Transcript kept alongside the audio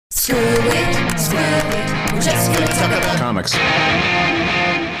Screw it. We're just gonna talk about comics.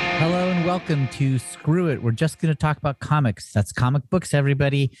 Hello and welcome to Screw It. We're just going to talk about comics. That's comic books,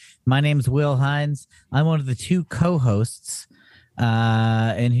 everybody. My name's Will Hines. I'm one of the two co-hosts.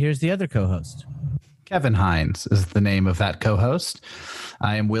 And here's the other co-host. Kevin Hines is the name of that co-host.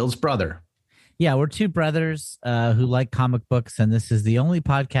 I am Will's brother. Yeah, we're two brothers who like comic books, and this is the only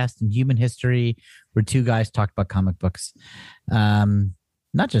podcast in human history where two guys talk about comic books.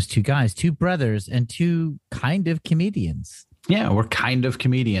 Not just two guys, two brothers, and two kind of comedians. Yeah, we're kind of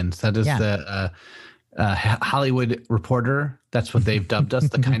comedians. That is the Hollywood Reporter. That's what they've dubbed us,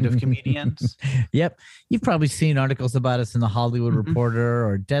 the kind of comedians. Yep. You've probably seen articles about us in the Hollywood Reporter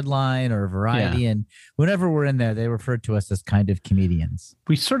or Deadline or Variety. And whenever we're in there, they refer to us as kind of comedians.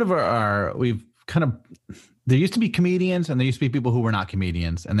 We sort of there used to be comedians and there used to be people who were not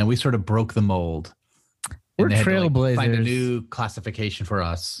comedians. And then we sort of broke the mold. We're trailblazers. Find a new classification for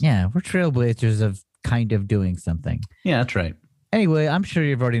us. Yeah, we're trailblazers of kind of doing something. Yeah, that's right. Anyway, I'm sure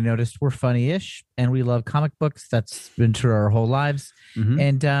you've already noticed we're funny-ish and we love comic books. That's been true our whole lives.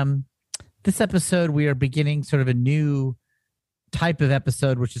 And this episode, we are beginning sort of a new type of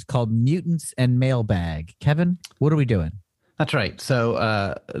episode, which is called Mutants and Mailbag. Kevin, what are we doing? That's right.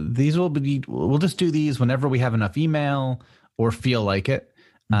 So we'll just do these whenever we have enough email or feel like it.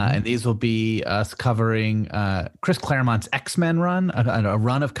 And these will be us covering Chris Claremont's X-Men run, a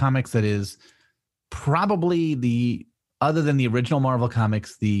run of comics that is probably other than the original Marvel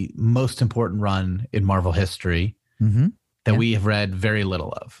comics, the most important run in Marvel history that we have read very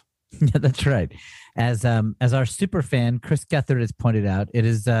little of. Yeah, that's right. As our super fan, Chris Gethard, has pointed out, it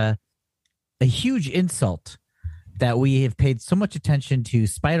is a huge insult that we have paid so much attention to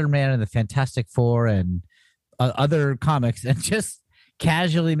Spider-Man and the Fantastic Four and other comics and just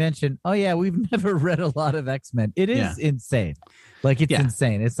casually mention, oh yeah, we've never read a lot of X-Men. It is insane. Like it's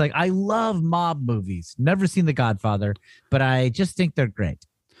insane. It's like, I love mob movies. Never seen The Godfather, but I just think they're great.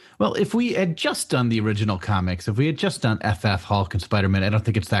 Well, if we had just done the original comics, if we had just done FF, Hulk, and Spider-Man, I don't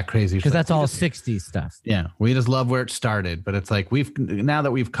think it's that crazy. Because that's all 60s stuff. Yeah, we just love where it started. But it's like now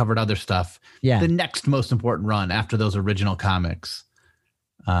that we've covered other stuff, the next most important run after those original comics.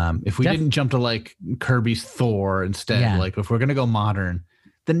 If we didn't jump to like Kirby's Thor instead, like if we're going to go modern,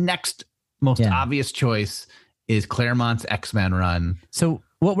 the next most obvious choice is Claremont's X-Men run. So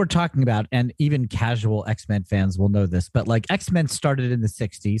what we're talking about, and even casual X-Men fans will know this, but like X-Men started in the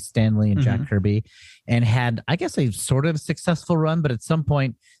 60s, Stan Lee and Jack Kirby, and had, I guess, a sort of successful run, but at some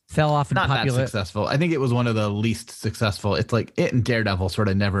point fell off in popularity. Not that successful. I think it was one of the least successful. It's like it and Daredevil sort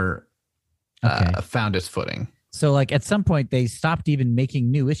of never found its footing. So like at some point they stopped even making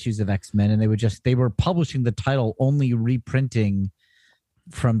new issues of X-Men, and they were publishing the title, only reprinting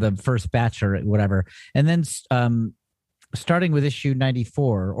from the first batch or whatever. And then starting with issue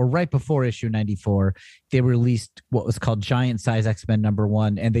 94 or right before issue 94, they released what was called Giant Size X-Men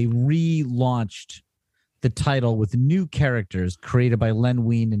 #1, and they relaunched the title with new characters created by Len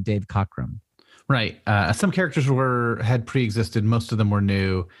Wein and Dave Cockrum. Right. Some characters had pre-existed. Most of them were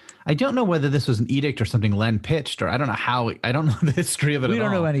new. I don't know whether this was an edict or something Len pitched, or I don't know the history of it. We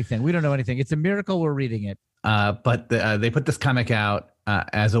don't know anything. It's a miracle we're reading it. But they put this comic out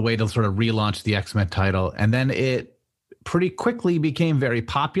as a way to sort of relaunch the X-Men title. And then it pretty quickly became very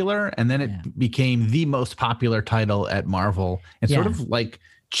popular. And then it became the most popular title at Marvel and sort of like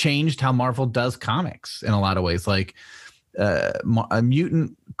changed how Marvel does comics in a lot of ways. Like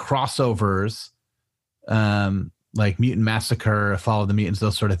mutant crossovers, like Mutant Massacre, Fall of the Mutants,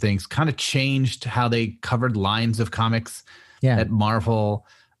 those sort of things kind of changed how they covered lines of comics at Marvel.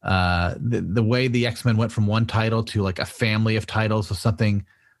 The way the X-Men went from one title to like a family of titles was something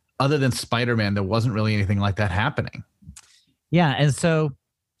other than Spider-Man. There wasn't really anything like that happening. Yeah. And so,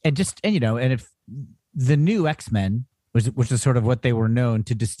 and if the new X-Men, which is sort of what they were known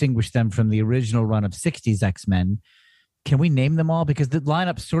to distinguish them from the original run of 60s X-Men, can we name them all? Because the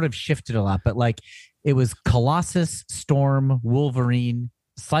lineup sort of shifted a lot, but like it was Colossus, Storm, Wolverine,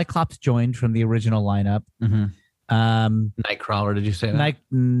 Cyclops joined from the original lineup. Nightcrawler, did you say that?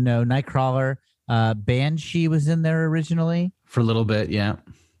 Nightcrawler. Banshee was in there originally for a little bit, yeah.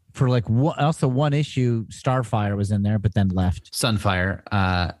 For like also one issue, Starfire was in there, but then left. Sunfire.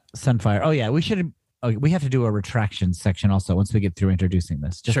 Oh yeah, we have to do a retraction section also once we get through introducing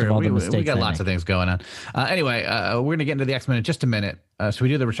this. Just sure, all the we mistakes got lots of things going on. Anyway, we're going to get into the X-Men in just a minute. So we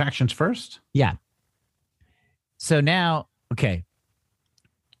do the retractions first? Yeah. So now, okay.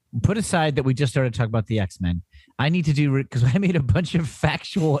 put aside that we just started talking about the X-Men. I need to do because I made a bunch of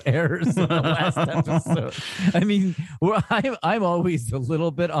factual errors in the last episode. I mean, I'm always a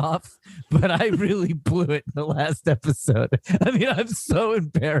little bit off, but I really blew it in the last episode. I mean, I'm so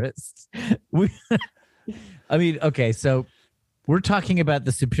embarrassed. Okay, so we're talking about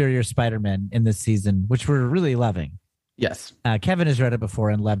the Superior Spider-Man in this season, which we're really loving. Yes. Kevin has read it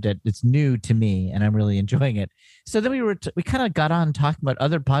before and loved it. It's new to me, and I'm really enjoying it. So then we kind of got on talking about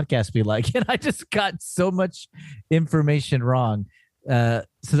other podcasts we like, and I just got so much information wrong. So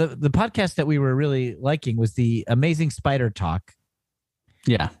the podcast that we were really liking was the Amazing Spider Talk.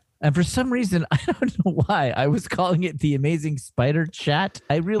 Yeah. And for some reason, I don't know why, I was calling it the Amazing Spider Chat.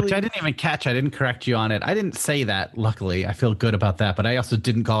 Which I didn't even catch. I didn't correct you on it. I didn't say that, luckily. I feel good about that. But I also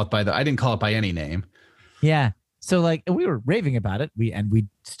didn't call it I didn't call it by any name. Yeah. So like we were raving about it. We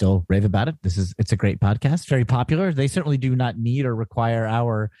still rave about it. It's a great podcast, very popular. They certainly do not need or require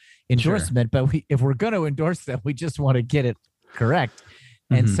our endorsement, but if we're going to endorse them, we just want to get it correct.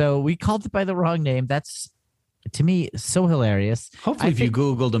 And so we called it by the wrong name. That's, to me, so hilarious. Hopefully, if you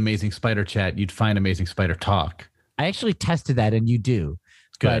Googled Amazing Spider Chat, you'd find Amazing Spider Talk. I actually tested that, and you do.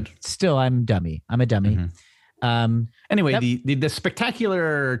 Good. But still, I'm a dummy. Anyway, the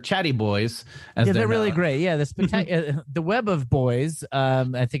spectacular chatty boys, they're really great. Yeah, the web of boys,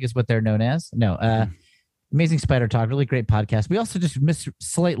 I think is what they're known as. No, Amazing Spider Talk, really great podcast. We also just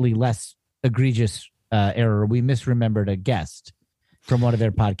slightly less egregious error. We misremembered a guest from one of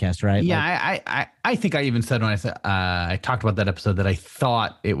their podcasts, right? Yeah, I think I even said when I talked about that episode that I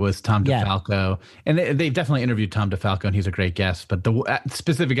thought it was Tom DeFalco, and they've definitely interviewed Tom DeFalco, and he's a great guest. But the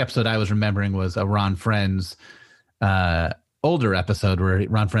specific episode I was remembering was a Ron Friends older episode where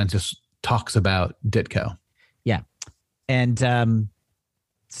Ron Friends just talks about Ditko. Yeah, and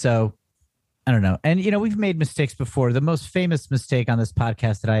so I don't know. And, we've made mistakes before. The most famous mistake on this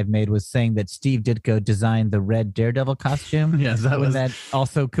podcast that I've made was saying that Steve Ditko designed the red Daredevil costume. Yes, that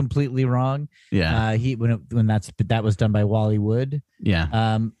also completely wrong. Yeah. That was done by Wally Wood.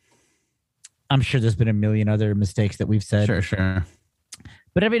 Yeah. I'm sure there's been a million other mistakes that we've said. Sure.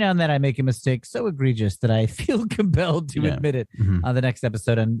 But every now and then I make a mistake so egregious that I feel compelled to admit it on the next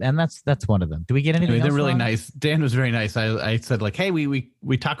episode, and that's one of them. Do we get anything? They're really wrong? nice. Dan was very nice. I said like, hey,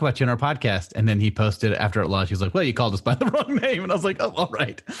 we talk about you in our podcast, and then he posted after it launched. He's like, well, you called us by the wrong name, and I was like, oh, all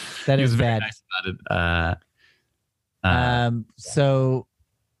right. That he is was very bad. nice about it. So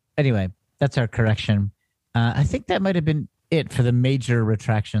anyway, that's our correction. I think that might have been it for the major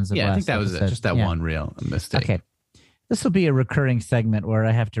retractions. I think that was it. Just that one real mistake. Okay. This will be a recurring segment where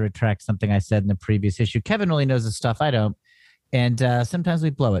I have to retract something I said in the previous issue. Kevin only knows the stuff I don't. And sometimes we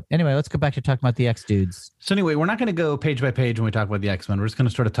blow it. Anyway, let's go back to talking about the X dudes. So anyway, we're not going to go page by page when we talk about the X-Men. We're just going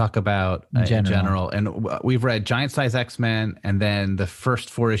to sort of talk about in general. And we've read Giant Size X-Men and then the first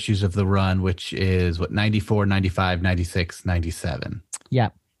 4 issues of the run, which is 94, 95, 96, 97. Yeah.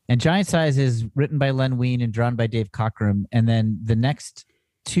 And Giant Size is written by Len Wein and drawn by Dave Cockrum. And then the next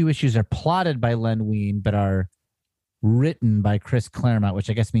 2 issues are plotted by Len Wein, but are written by Chris Claremont, which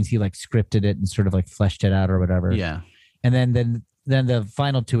I guess means he like scripted it and sort of like fleshed it out or whatever. Yeah. And then the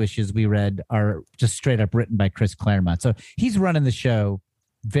final 2 issues we read are just straight up written by Chris Claremont. So he's running the show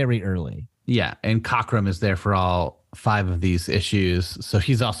very early. Yeah. And Cockrum is there for all 5 of these issues. So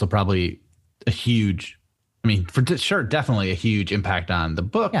he's also probably a huge, definitely a huge impact on the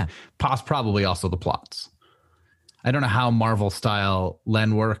book. Yeah. Probably also the plots. I don't know how Marvel style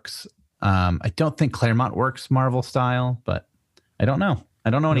Len works. I don't think Claremont works Marvel style, but I don't know. I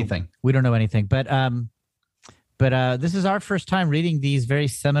don't know anything. We don't know anything, but this is our first time reading these very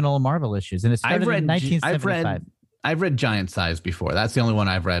seminal Marvel issues, and it started in 1975. I've read Giant Size before. That's the only one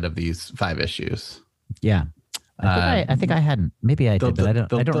I've read of these 5 issues. Yeah, I think I hadn't. Maybe I did, but I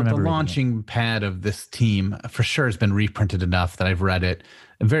don't remember. The launching pad of this team for sure has been reprinted enough that I've read it.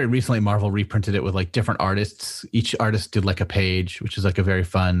 And very recently, Marvel reprinted it with like different artists. Each artist did like a page, which is like a very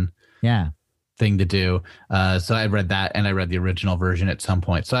fun thing to do. So I read that, and I read the original version at some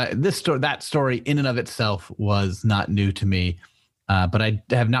point. So that story in and of itself was not new to me, but I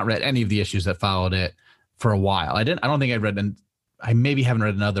have not read any of the issues that followed it for a while. I don't think I've read, and I maybe haven't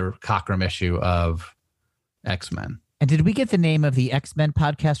read another Cockrum issue of X-Men. And did we get the name of the X-Men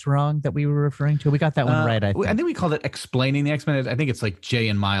podcast wrong that we were referring to? We got that one right, I think. I think we called it Explaining the X-Men. I think it's like Jay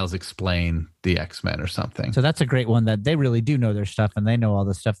and Miles Explain the X-Men or something. So that's a great one that they really do know their stuff, and they know all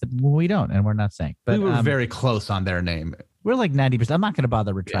the stuff that we don't, and we're not saying. But we were very close on their name. We're like 90%. I'm not going to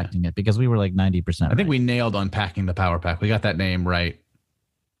bother retracting it because we were like 90%. I think we nailed Unpacking the Power Pack. We got that name right.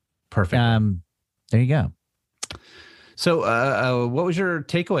 Perfect. There you go. So what was your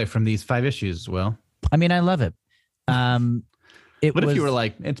takeaway from these 5 issues, Will? I mean, I love it. What if you were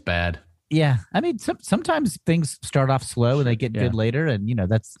like, it's bad? Yeah, I mean, sometimes things start off slow and they get good later, and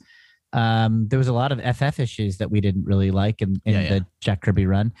that's. There was a lot of FF issues that we didn't really like in the Jack Kirby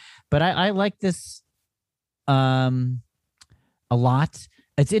run, but I like this a lot.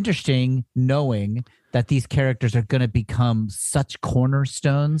 It's interesting knowing that these characters are going to become such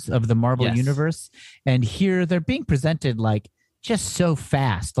cornerstones of the Marvel universe, and here they're being presented like just so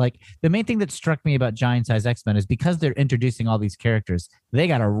fast. Like the main thing that struck me about Giant Size X-Men is because they're introducing all these characters, they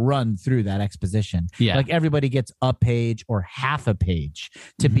got to run through that exposition. Yeah. Like everybody gets a page or half a page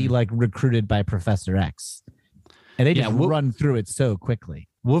to be like recruited by Professor X. And they just run through it so quickly.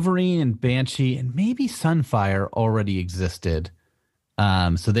 Wolverine and Banshee and maybe Sunfire already existed.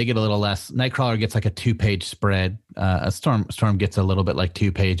 So they get a little less. Nightcrawler gets like a 2-page spread. Storm gets a little bit like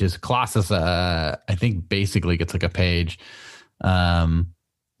 2 pages. Colossus, I think basically gets like a page.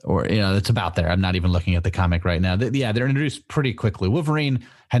 Or it's about there. I'm not even looking at the comic right now. They're introduced pretty quickly. Wolverine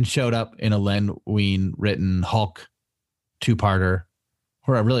had showed up in a Len Wein written Hulk 2-parter,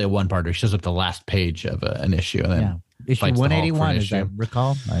 or really a 1-parter. He shows up the last page of an issue, and then issue 181. As I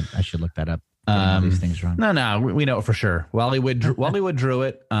recall, I should look that up. All these things wrong. No, we know it for sure. Wally Wood drew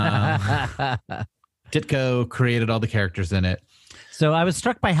it. Ditko created all the characters in it. So I was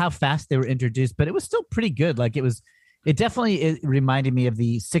struck by how fast they were introduced, but it was still pretty good. Like it definitely reminded me of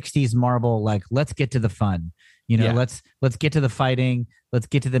the 60s Marvel, like, let's get to the fun, let's get to the fighting. Let's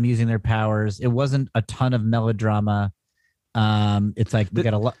get to them using their powers. It wasn't a ton of melodrama. It's like we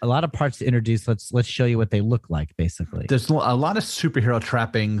got a lot of parts to introduce. Let's show you what they look like, basically. There's a lot of superhero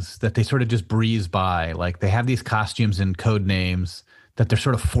trappings that they sort of just breeze by. Like they have these costumes and code names that they're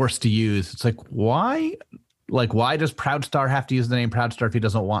sort of forced to use. It's like, why? Like, why does Proudstar have to use the name Proudstar if he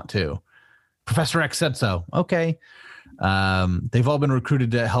doesn't want to? Professor X said so. Okay. They've all been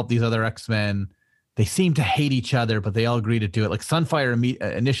recruited to help these other X-Men. They seem to hate each other, but they all agree to do it. Like Sunfire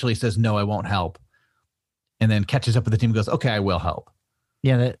initially says, no, I won't help. And then catches up with the team and goes, okay, I will help.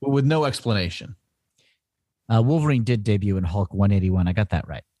 Yeah. With no explanation. Wolverine did debut in Hulk 181. I got that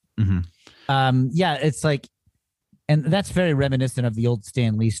right. Mm-hmm. It's like, and that's very reminiscent of the old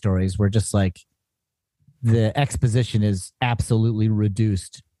Stan Lee stories where just like the exposition is absolutely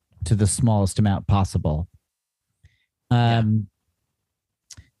reduced to the smallest amount possible.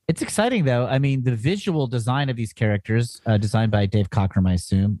 It's exciting though. I mean, the visual design of these characters, designed by Dave Cockrum, I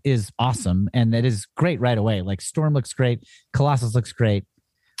assume, is awesome, and it is great right away. Like Storm looks great, Colossus looks great.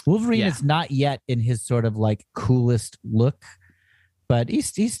 Wolverine is not yet in his sort of like coolest look, but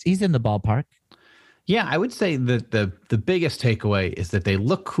he's in the ballpark. Yeah, I would say that the biggest takeaway is that they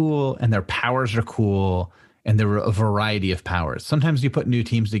look cool and their powers are cool. And there were a variety of powers. Sometimes you put new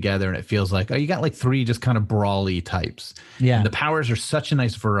teams together and it feels like, you got like 3 just kind of brawly types. Yeah. And the powers are such a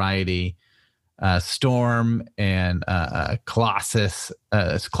nice variety. Storm and Colossus.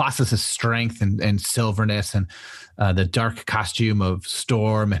 Colossus's strength and silverness, and the dark costume of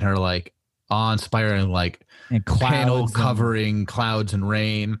Storm and her like awe-inspiring like and panel covering clouds and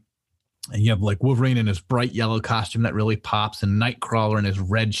rain. And you have like Wolverine in his bright yellow costume that really pops, and Nightcrawler in his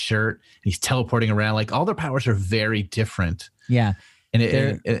red shirt. And he's teleporting around. Like all their powers are very different. Yeah.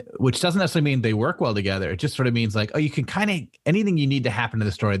 And which doesn't necessarily mean they work well together. It just sort of means like, you can kind of, anything you need to happen to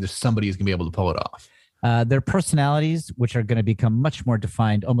the story, there's somebody who's going to be able to pull it off. Their personalities, which are going to become much more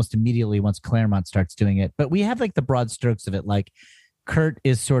defined almost immediately once Claremont starts doing it. But we have like the broad strokes of it. Like Kurt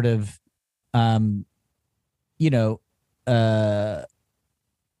is sort of, kind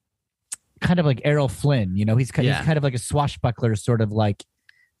of like Errol Flynn, he's kind of like a swashbuckler, sort of like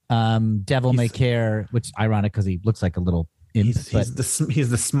devil may care, which is ironic because he looks like a little imp. He's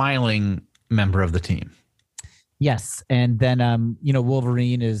the smiling member of the team. Yes, and then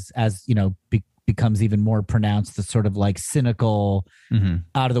Wolverine is, as becomes even more pronounced, the sort of like cynical,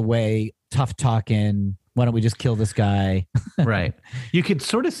 out of the way, tough talking. Why don't we just kill this guy? Right. You could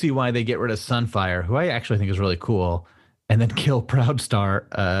sort of see why they get rid of Sunfire, who I actually think is really cool, and then kill Proudstar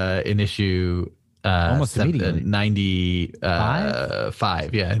in issue almost immediately.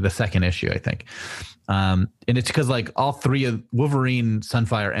 95. Yeah, the second issue, I think. And it's because like all 3 of Wolverine,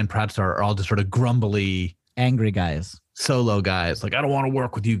 Sunfire, and Proudstar are all just sort of grumbly, angry guys, solo guys. Like, I don't want to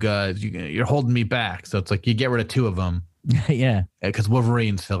work with you guys. You're holding me back. So it's like you get rid of 2 of them. Yeah, because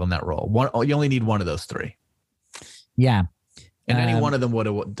Wolverine's filling that role. You only need one of those 3. Yeah. And any one of them would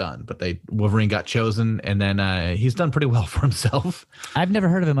have done, but Wolverine got chosen, and then he's done pretty well for himself. I've never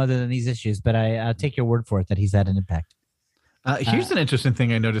heard of him other than these issues, but I'll take your word for it that he's had an impact. Here's an interesting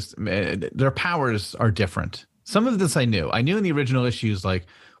thing I noticed. Their powers are different. Some of this I knew. I knew in the original issues, like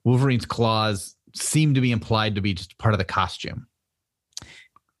Wolverine's claws seemed to be implied to be just part of the costume.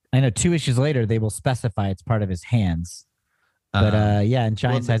 I know 2 issues later, they will specify it's part of his hands. But yeah, in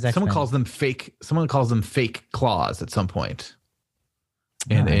giant size someone X-Men. calls them fake. Someone calls them fake claws at some point.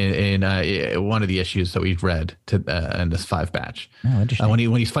 In one of the issues that we've read in this 5 batch. Oh, interesting. When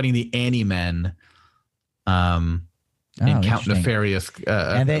he's fighting the Ani-Men, in Count Nefarious,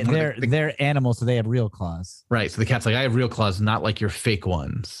 and they're animals, so they have real claws. Right. So the cat's like, I have real claws, not like your fake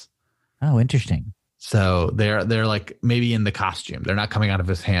ones. Oh, interesting. So they're like maybe in the costume. They're not coming out of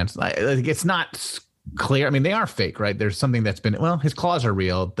his hands. Like, it's not clear. I mean, they are fake, right? There's something that's been, well, his claws are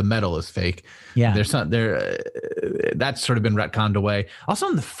real. The metal is fake. Yeah. There's some there. That's sort of been retconned away. Also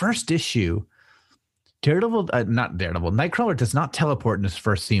in the first issue, Nightcrawler does not teleport in his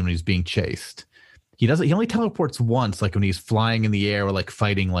first scene when he's being chased. He only teleports once, like when he's flying in the air or like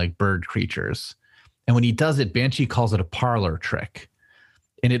fighting like bird creatures. And when he does it, Banshee calls it a parlor trick.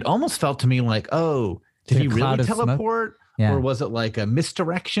 And it almost felt to me like, oh, did he really teleport? Yeah. Or was it like a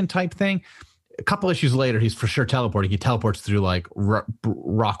misdirection type thing? A couple issues later, he's for sure teleporting. He teleports through like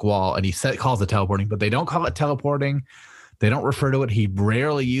rock wall, and he calls it teleporting, but they don't call it teleporting. They don't refer to it. He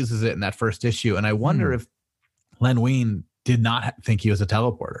rarely uses it in that first issue. And I wonder if Len Wein did not think he was a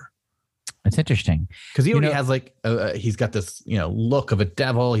teleporter. That's interesting. Because he already has like, he's got this, look of a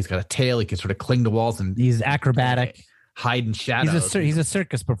devil. He's got a tail. He can sort of cling to walls, and he's acrobatic. Hide in shadows. He's a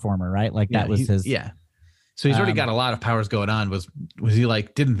circus performer, right? Like that was his. Yeah. So he's already got a lot of powers going on. Was he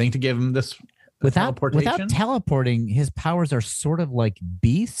like, didn't think to give him this without teleporting? His powers are sort of like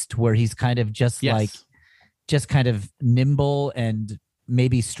Beast, where he's kind of just kind of nimble and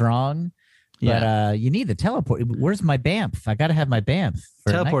maybe strong. But you need the teleport. Where's my BAMF? I got to have my BAMF.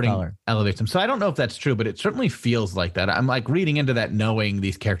 Teleporting elevates him. So I don't know if that's true, but it certainly feels like that. I'm like reading into that, knowing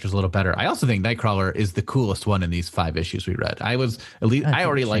these characters a little better. I also think Nightcrawler is the coolest one in these 5 issues we read. I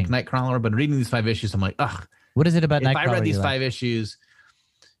already like Nightcrawler, but reading these 5 issues, I'm like, ugh. What is it about Nightcrawler? If I read these 5 issues,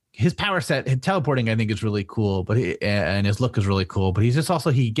 his power set, his teleporting, I think is really cool, but and his look is really cool. But he's just also,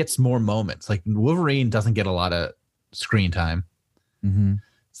 he gets more moments. Like Wolverine doesn't get a lot of screen time. Mm-hmm.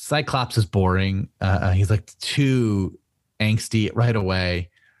 Cyclops is boring. He's like too angsty right away.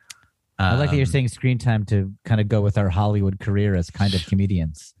 I like that you're saying screen time to kind of go with our Hollywood career as kind of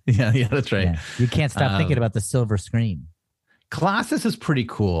comedians. Yeah, that's right. Yeah. You can't stop thinking about the silver screen. Colossus is pretty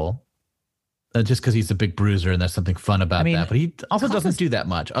cool, just because he's a big bruiser and there's something fun about that. But he also doesn't do that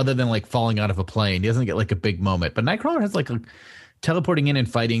much other than like falling out of a plane. He doesn't get like a big moment. But Nightcrawler has like teleporting in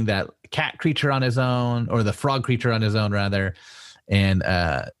and fighting that cat creature on his own, or the frog creature on his own rather. And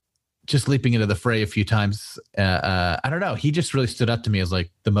just leaping into the fray a few times. I don't know. He just really stood up to me as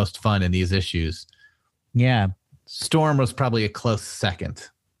like the most fun in these issues. Yeah. Storm was probably a close second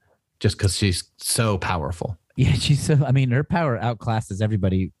just because she's so powerful. Yeah, her power outclasses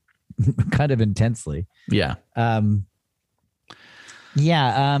everybody kind of intensely. Yeah. In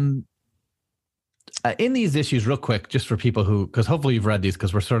these issues, real quick, just for people who, because hopefully you've read these,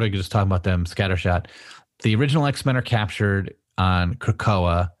 because we're sort of just talking about them scattershot. The original X-Men are captured on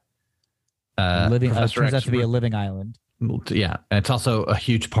Krakoa. Turns out to be a living island. Yeah, and it's also a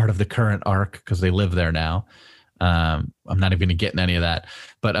huge part of the current arc because they live there now. I'm not even going to get in any of that.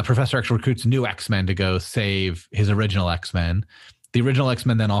 But Professor X recruits new X-Men to go save his original X-Men. The original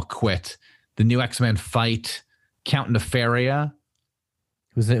X-Men then all quit. The new X-Men fight Count Nefaria,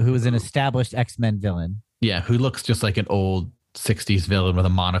 who was an established X-Men villain. Yeah, who looks just like an old 60s villain with a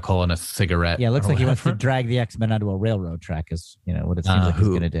monocle and a cigarette. Yeah, looks like he wants to drag the X-Men onto a railroad track, is what it seems like he's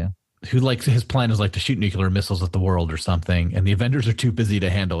going to do. Who likes, his plan is like to shoot nuclear missiles at the world or something, and the Avengers are too busy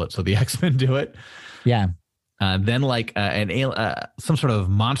to handle it, so the X-Men do it. Yeah. Then like some sort of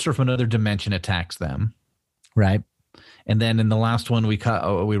monster from another dimension attacks them. Right. And then in the last one we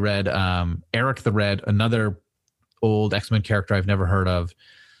read Eric the Red, another old X-Men character I've never heard of,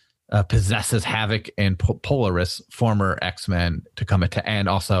 possesses Havoc and Polaris, former X-Men, to come and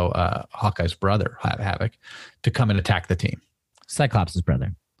also Hawkeye's brother, Havoc, to come and attack the team. Cyclops'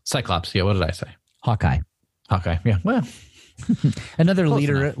 brother. Cyclops, yeah. What did I say? Hawkeye, yeah. Well, another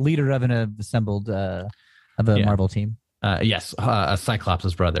leader of an assembled Marvel team. Yes,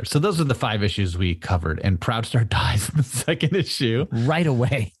 Cyclops' brother. So those are the 5 issues we covered, and Proudstar dies in the second issue right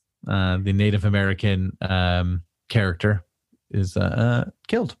away. The Native American character is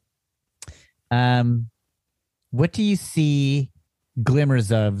killed. What do you see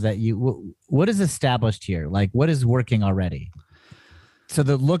glimmers of that? What is established here? Like, what is working already? So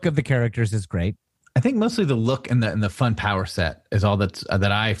the look of the characters is great. I think mostly the look and the fun power set is all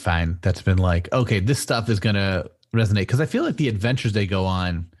that I find that's been like, okay, this stuff is going to resonate, because I feel like the adventures they go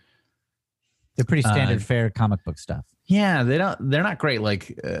on, they're pretty standard fare comic book stuff. Yeah, they're not great.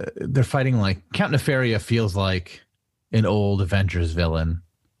 Like they're fighting like Count Nefaria feels like an old Avengers villain.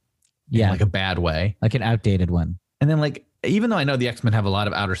 Yeah, in like a bad way, like an outdated one. And then like even though I know the X-Men have a lot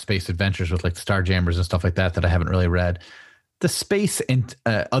of outer space adventures with like Starjammers and stuff like that I haven't really read, the space and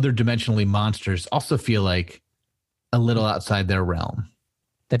other dimensionally monsters also feel like a little outside their realm.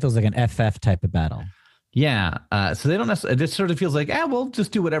 That feels like an FF type of battle. Yeah. So they don't necessarily, it just sort of feels like, we'll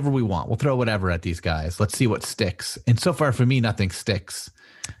just do whatever we want. We'll throw whatever at these guys. Let's see what sticks. And so far for me, nothing sticks.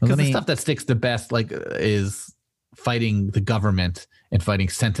 Because the stuff that sticks the best, like, is fighting the government and fighting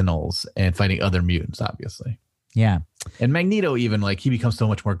Sentinels and fighting other mutants, obviously. Yeah. And Magneto, even, like, he becomes so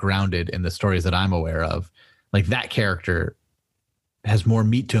much more grounded in the stories that I'm aware of. Like, that character has more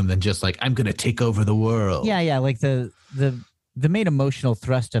meat to him than just like, I'm going to take over the world. Yeah. Like the main emotional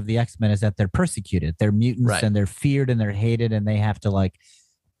thrust of the X-Men is that they're persecuted. They're mutants, right, and they're feared and they're hated, and they have to like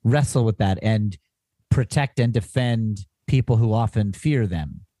wrestle with that and protect and defend people who often fear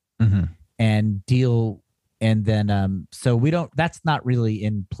them, and deal. And then, so that's not really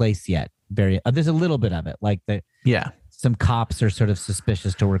in place yet. There's a little bit of it. Like some cops are sort of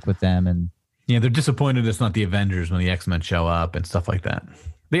suspicious to work with them, and they're disappointed it's not the Avengers when the X-Men show up and stuff like that.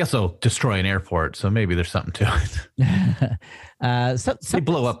 They also destroy an airport, so maybe there's something to it. They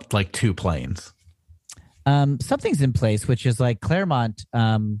blow up like 2 planes. Something's in place, which is like Claremont,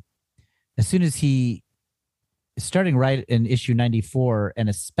 as soon as he is starting right in issue 94, and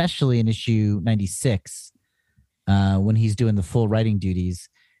especially in issue 96, when he's doing the full writing duties,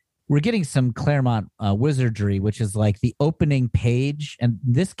 we're getting some Claremont wizardry, which is like the opening page. And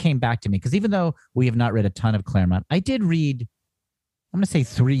this came back to me because even though we have not read a ton of Claremont, I did read, I'm going to say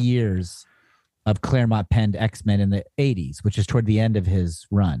 3 years of Claremont penned X-Men in the 80s, which is toward the end of his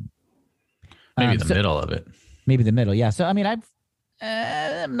run. Maybe the middle of it. Maybe the middle, yeah. So, I mean,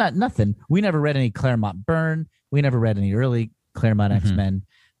 I'm not nothing. We never read any Claremont Byrne. We never read any early Claremont X-Men.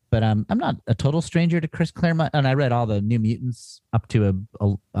 But I'm not a total stranger to Chris Claremont. And I read all the New Mutants up to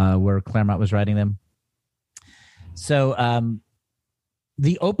where Claremont was writing them. So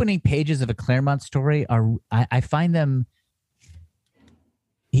the opening pages of a Claremont story are, I find them,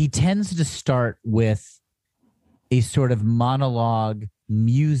 he tends to start with a sort of monologue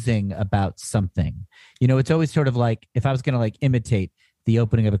musing about something. It's always sort of like, if I was going to like imitate the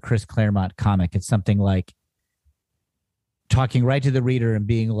opening of a Chris Claremont comic, it's something like talking right to the reader and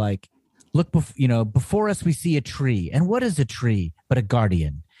being like, look, before us, we see a tree. And what is a tree but a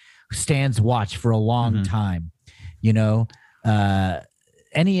guardian who stands watch for a long time?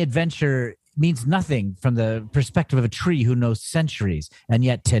 Any adventure means nothing from the perspective of a tree who knows centuries. And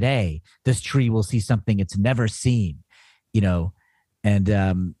yet today, this tree will see something it's never seen, and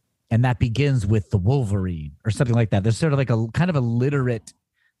that begins with the Wolverine or something like that. There's sort of like a kind of a literate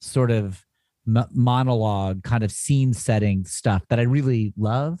sort of monologue kind of scene setting stuff that I really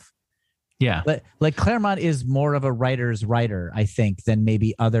love. Yeah. But like Claremont is more of a writer's writer, I think, than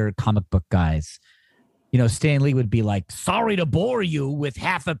maybe other comic book guys. Stan Lee would be like, sorry to bore you with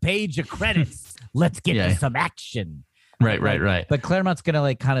half a page of credits. Let's get to some action. Right. But Claremont's going to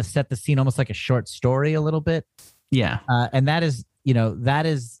like kind of set the scene almost like a short story a little bit. Yeah. And that is, that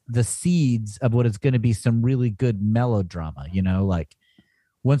is the seeds of what is going to be some really good melodrama, like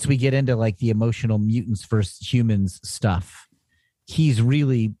once we get into like the emotional mutants versus humans stuff, he's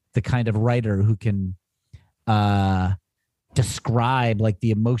really the kind of writer who can describe like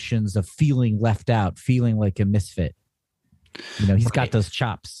the emotions of feeling left out, feeling like a misfit. He's got those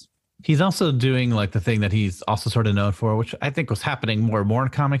chops. He's also doing like the thing that he's also sort of known for, which I think was happening more and more in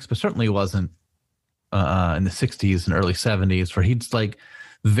comics, but certainly wasn't in the 60s and early 70s, where he'd like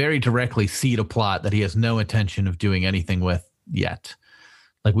very directly seed a plot that he has no intention of doing anything with yet.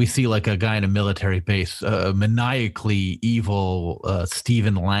 Like we see like a guy in a military base, a maniacally evil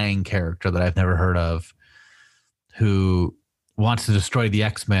Stephen Lang character that I've never heard of, who wants to destroy the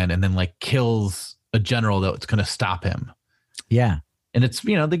X-Men and then like kills a general that's going to stop him. Yeah. And it's,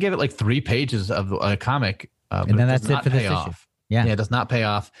 they give it like 3 pages of a comic. And then that's it for this issue. Yeah. It does not pay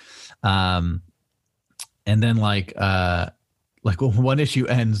off. And then like one issue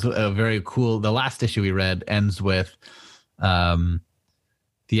ends very cool. The last issue we read ends with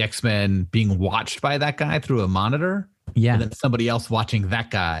the X-Men being watched by that guy through a monitor. Yeah. And then somebody else watching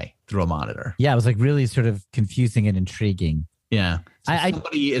that guy through a monitor. Yeah. It was like really sort of confusing and intriguing. Yeah. So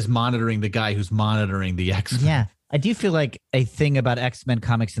somebody is monitoring the guy who's monitoring the X-Men. Yeah. I do feel like a thing about X-Men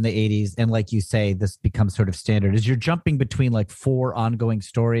comics in the 80s, and like you say, this becomes sort of standard, is you're jumping between like 4 ongoing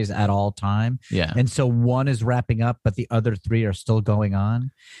stories at all time. Yeah. And so one is wrapping up, but the other 3 are still going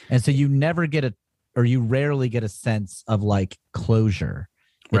on. And so you never get you rarely get a sense of like closure.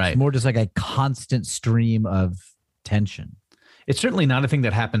 It's more just like a constant stream of tension. It's certainly not a thing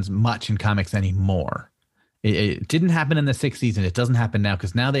that happens much in comics anymore. It didn't happen in the 60s, and it doesn't happen now,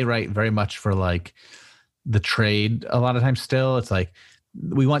 because now they write very much for like the trade a lot of times still. It's like,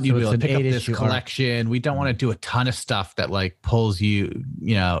 we want you to be able to pick up this collection. We don't want to do a ton of stuff that like pulls you,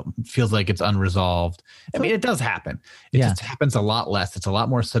 feels like it's unresolved. I mean, it does happen. It just happens a lot less. It's a lot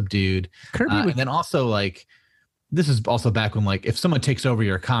more subdued. And then also like, this is also back when like, if someone takes over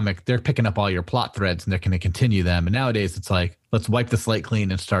your comic, they're picking up all your plot threads and they're going to continue them. And nowadays it's like, let's wipe the slate clean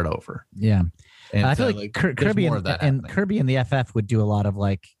and start over. Yeah. And I feel like Kirby and Kirby and the FF would do a lot of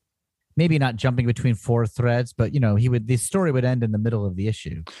like, maybe not jumping between 4 threads, but the story would end in the middle of the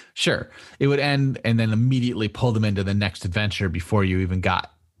issue. Sure. It would end and then immediately pull them into the next adventure before you even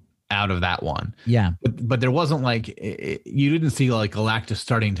got out of that one. Yeah. But there wasn't like, you didn't see like Galactus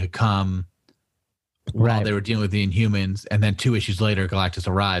starting to come while they were dealing with the Inhumans. And then 2 issues later, Galactus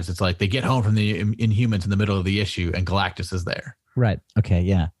arrives. It's like they get home from the Inhumans in the middle of the issue and Galactus is there. Right. Okay.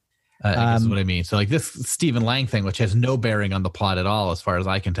 Yeah. I guess is what I mean. So like this Stephen Lang thing, which has no bearing on the plot at all, as far as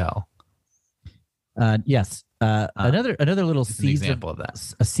I can tell. Yes. Another little seeds example of that.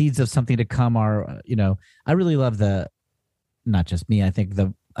 Seeds of something to come are, I really love not just me, I think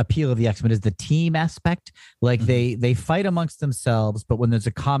the appeal of the X-Men is the team aspect. Like they fight amongst themselves, but when there's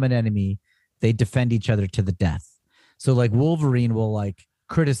a common enemy, they defend each other to the death. So like Wolverine will like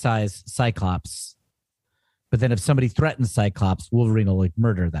criticize Cyclops, but then if somebody threatens Cyclops, Wolverine will like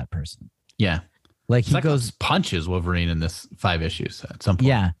murder that person. Yeah. Like he Cyclops punches Wolverine in this 5 issues at some point.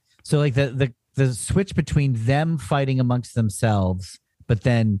 Yeah. So like the switch between them fighting amongst themselves, but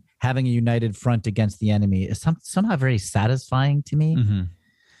then having a united front against the enemy is somehow very satisfying to me.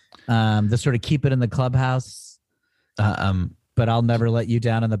 The sort of keep it in the clubhouse, but I'll never let you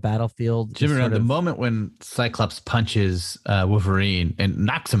down on the battlefield. Do you remember the moment when Cyclops punches Wolverine and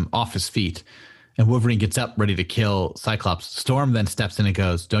knocks him off his feet, and Wolverine gets up ready to kill Cyclops? Storm then steps in and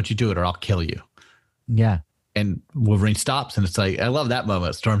goes, "Don't you do it or I'll kill you." Yeah. And Wolverine stops, and it's like, I love that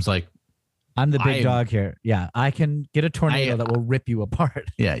moment. Storm's like, I'm the big dog here. Yeah, I can get a tornado that will rip you apart.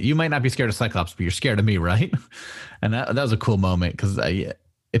 Yeah, you might not be scared of Cyclops, but you're scared of me, right? And that was a cool moment because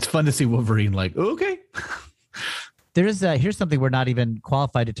it's fun to see Wolverine like, okay. Here's something we're not even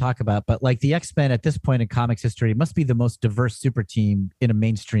qualified to talk about, but like the X-Men at this point in comics history must be the most diverse super team in a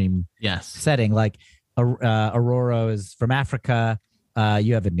mainstream setting. Like Aurora is from Africa.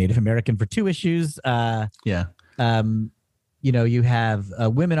 You have a Native American for 2 issues. You have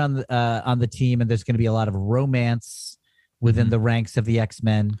women on the team, and there's going to be a lot of romance within the ranks of the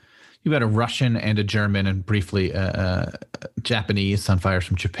X-Men. You've got a Russian and a German, and briefly Japanese Sunfires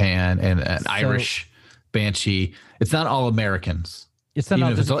from Japan, and an Irish Banshee. It's not all Americans. It's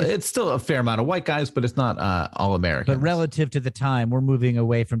not. It's still a fair amount of white guys, but it's not all Americans. But relative to the time, we're moving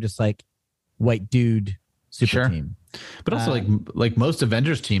away from just like white dude super team. But also, like most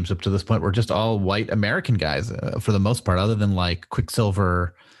Avengers teams up to this point were just all white American guys for the most part, other than like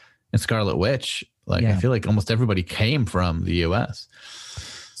Quicksilver and Scarlet Witch. Like I feel like almost everybody came from the U.S.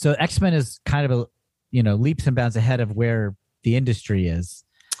 So X-Men is kind of leaps and bounds ahead of where the industry is.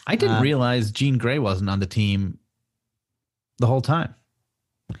 I didn't realize Jean Grey wasn't on the team the whole time.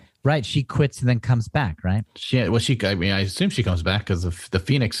 Right, she quits and then comes back, right? I assume she comes back because of the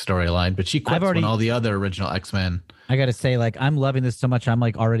Phoenix storyline, but she quits when all the other original X-Men. I got to say, like, I'm loving this so much. I'm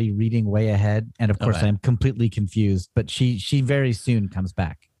like already reading way ahead, and of course, I'm completely confused. But she very soon comes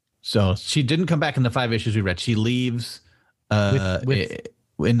back. So she didn't come back in the 5 issues we read. She leaves in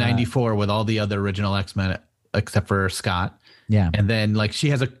 '94 with all the other original X-Men except for Scott. Yeah, and then like she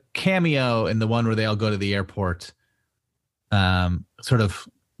has a cameo in the one where they all go to the airport. Sort of.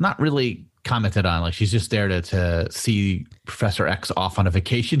 Not really commented on. Like she's just there to see Professor X off on a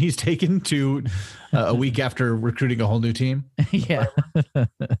vacation he's taken to a week after recruiting a whole new team. Yeah.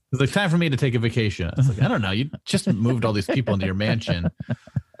 It's like, time for me to take a vacation. I was like, I don't know. You just moved all these people into your mansion.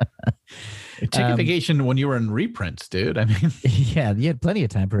 Take a vacation when you were in reprints, dude. I mean, yeah, you had plenty of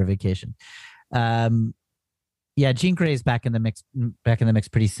time for a vacation. Jean Grey is back in the mix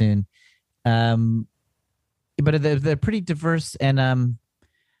pretty soon. But they're pretty diverse, and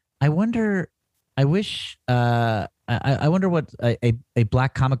I wonder what a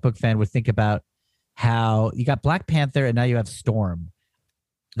black comic book fan would think about how you got Black Panther and now you have Storm.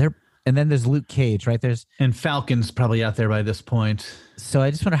 And then there's Luke Cage, right? And Falcon's probably out there by this point. So I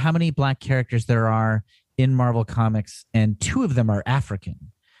just wonder how many black characters there are in Marvel Comics, and 2 of them are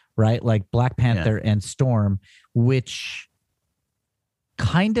African, right? Like Black Panther and Storm, which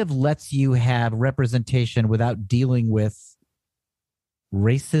kind of lets you have representation without dealing with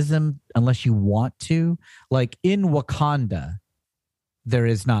racism unless you want to. Like in Wakanda, there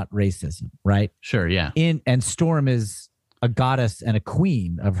is not racism, right? Sure, yeah. And Storm is a goddess and a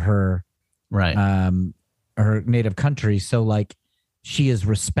queen of her her native country. So like she is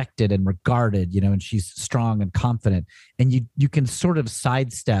respected and regarded, and she's strong and confident, and you can sort of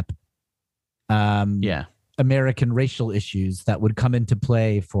sidestep American racial issues that would come into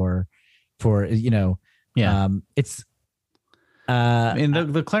play for it's and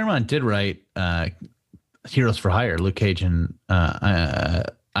the Claremont did write Heroes for Hire, Luke Cage and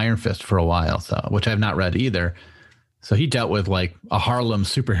Iron Fist for a while, so which I've not read either. So he dealt with like a Harlem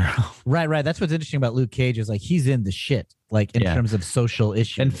superhero. Right. That's what's interesting about Luke Cage is like he's in the shit, like in terms of social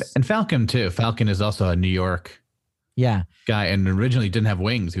issues. And Falcon too. Falcon is also a New York guy, and originally didn't have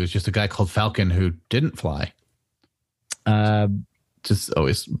wings. He was just a guy called Falcon who didn't fly. Just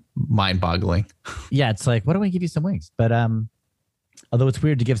always mind-boggling. Yeah, it's like, why don't we give you some wings? But although it's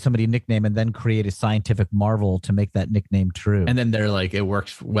weird to give somebody a nickname and then create a scientific marvel to make that nickname true. And then they're like, it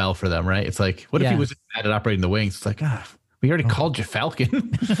works well for them, right? It's like, what if he was bad at operating the wings? It's like, we already called you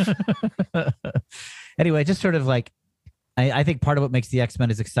Falcon. Anyway, just sort of like, I think part of what makes the X-Men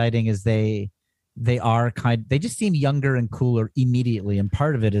is exciting is they just seem younger and cooler immediately, and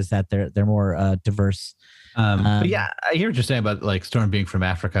part of it is that they're more diverse. But yeah, I hear what you're saying about like Storm being from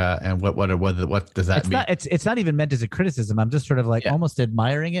Africa, and what does that mean? It's not even meant as a criticism. I'm just sort of like almost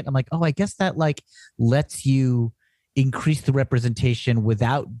admiring it. I'm like, I guess that like lets you increase the representation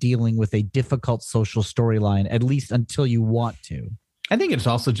without dealing with a difficult social storyline, at least until you want to. I think it's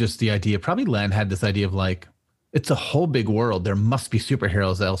also just the idea. Probably Len had this idea of like, it's a whole big world. There must be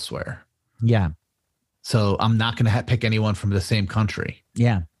superheroes elsewhere. Yeah. So I'm not going to pick anyone from the same country.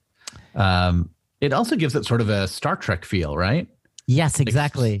 Yeah. It also gives it sort of a Star Trek feel, right? Yes,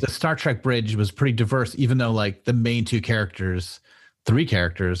 exactly. The Star Trek bridge was pretty diverse, even though like the main three characters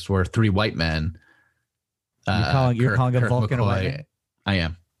were three white men. You're calling a Vulcan a white man? I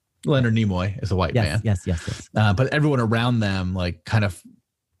am. Leonard Nimoy is a white man. Yes. But everyone around them like kind of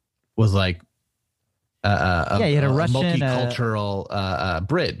was like you had a Russian multicultural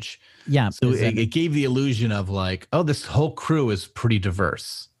bridge. Yeah. So it gave the illusion of like, oh, this whole crew is pretty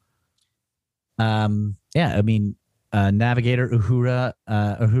diverse. I mean, Navigator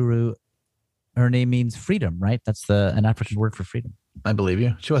Uhuru, her name means freedom, right? That's an African word for freedom. I believe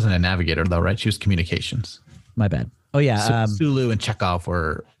you. She wasn't a navigator though, right? She was communications. My bad. Oh yeah. Sulu and Chekhov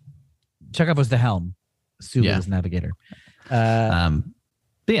was the helm. Sulu was navigator. Like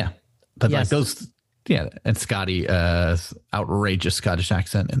those. Yeah, and Scotty, outrageous Scottish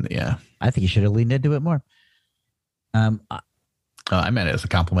accent in the. I think you should have leaned into it more. I meant it as a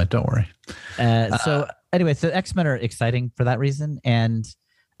compliment. Don't worry. So anyway, so X-Men are exciting for that reason, and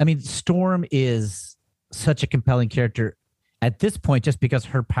I mean, Storm is such a compelling character at this point, just because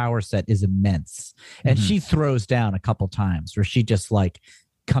her power set is immense, and she throws down a couple times where she just like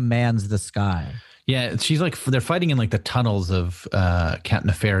commands the sky. Yeah, she's like they're fighting in like the tunnels of Count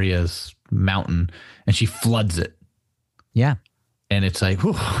Nefaria's mountain, and she floods it. Yeah, and it's like,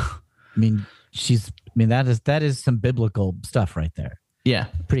 whew. That is some biblical stuff right there. Yeah,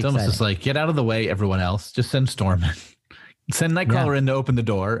 pretty. It's almost just like, get out of the way, everyone else. Just send Storm in. Send Nightcrawler in to open the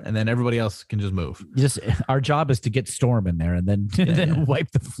door, and then everybody else can just move. Our job is to get Storm in there, and then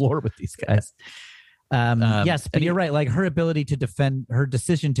wipe the floor with these guys. Yes, but you're right. Like her ability to defend, her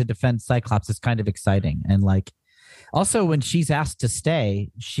decision to defend Cyclops is kind of exciting, and like also when she's asked to stay,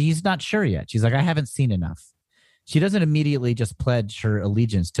 she's not sure yet. She's like, I haven't seen enough. She doesn't immediately just pledge her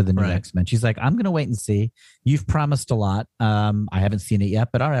allegiance to the new X-Men. She's like, I'm going to wait and see. You've promised a lot. I haven't seen it yet,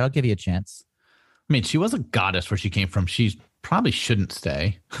 but all right, I'll give you a chance. I mean, she was a goddess where she came from. She probably shouldn't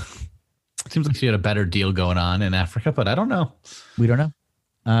stay. Seems like she had a better deal going on in Africa, but I don't know. We don't know.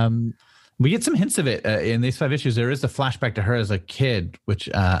 We get some hints of it in these 5 issues. There is a flashback to her as a kid, which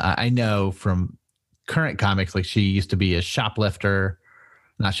I know from current comics. Like she used to be a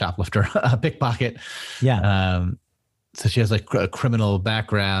pickpocket. Yeah. So she has like a criminal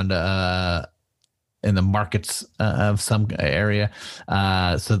background in the markets of some area.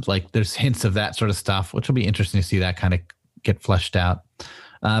 So like there's hints of that sort of stuff, which will be interesting to see that kind of get fleshed out.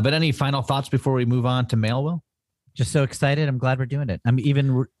 But any final thoughts before we move on to mail, Will? Just so excited. I'm glad we're doing it.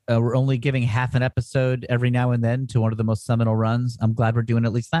 We're only giving half an episode every now and then to one of the most seminal runs. I'm glad we're doing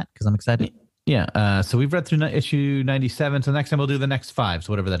at least that because I'm excited. Yeah. So we've read through issue 97. So next time we'll do the next 5.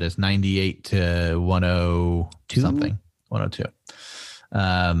 So whatever that is, 98 to 102 something,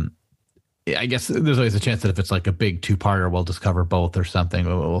 102. I guess there's always a chance that if it's like a big 2-parter, we'll just cover both or something.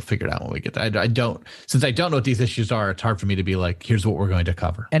 We'll figure it out when we get there. Since I don't know what these issues are, it's hard for me to be like, here's what we're going to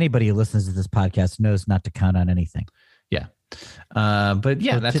cover. Anybody who listens to this podcast knows not to count on anything. Yeah. But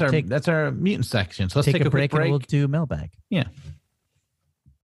yeah, that's our mutant section. So let's take a break and we'll do mailbag. Yeah.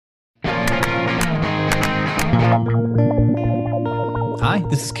 Hi,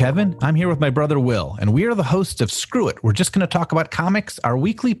 this is Kevin. I'm here with my brother Will, and we are the hosts of Screw It. We're just going to talk about comics, our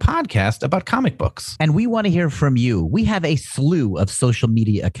weekly podcast about comic books. And we want to hear from you. We have a slew of social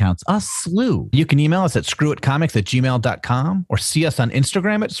media accounts, a slew. You can email us at screwitcomics@gmail.com or see us on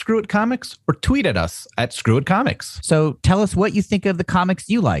Instagram at screwitcomics or tweet at us at screwitcomics. So tell us what you think of the comics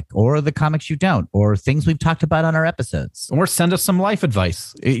you like or the comics you don't or things we've talked about on our episodes. Or send us some life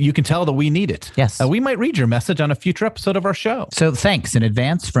advice. You can tell that we need it. Yes. We might read your message on a future episode of our show. So thanks in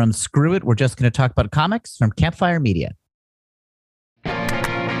advance from Screw It. We're just going to talk about comics from Campfire Media. All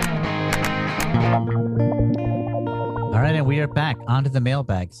right, and we are back onto the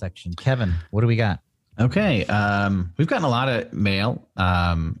mailbag section. Kevin, what do we got? Okay, we've gotten a lot of mail.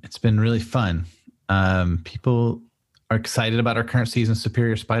 It's been really fun. People are excited about our current season,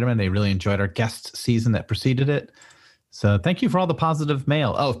 Superior Spider-Man. They really enjoyed our guest season that preceded it. So thank you for all the positive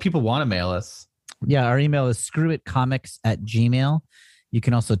mail. Oh, if people want to mail us. Yeah, our email is screwitcomics@gmail.com. You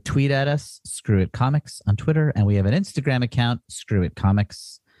can also tweet at us, screwitcomics on Twitter, and we have an Instagram account,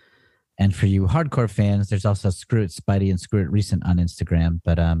 screwitcomics. And for you hardcore fans, there's also Screw It Spidey and Screw It Recent on Instagram.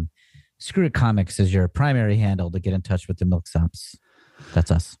 But Screw It Comics is your primary handle to get in touch with the Milksops.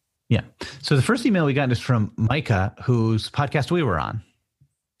 That's us. Yeah. So the first email we got is from Micah, whose podcast we were on.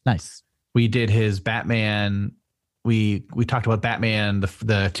 Nice. We did his Batman. We talked about Batman,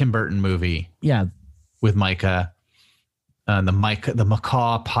 the Tim Burton movie. Yeah. With Micah. The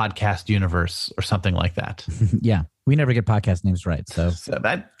Macaw podcast universe or something like that. Yeah. We never get podcast names right. So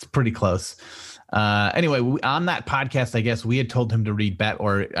that's pretty close. Anyway, on that podcast, I guess we had told him to read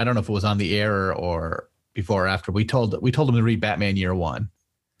or I don't know if it was on the air or before or after. We told him to read Batman Year One.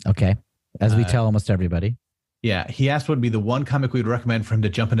 Okay. As we tell almost everybody. Yeah. He asked what would be the one comic we would recommend for him to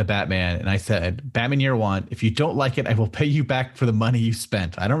jump into Batman. And I said, Batman Year One. If you don't like it, I will pay you back for the money you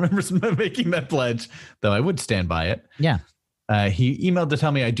spent. I don't remember making that pledge, though I would stand by it. Yeah. He emailed to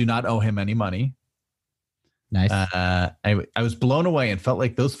tell me I do not owe him any money. Nice. I was blown away and felt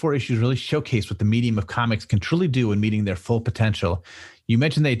like those 4 issues really showcase what the medium of comics can truly do in meeting their full potential. You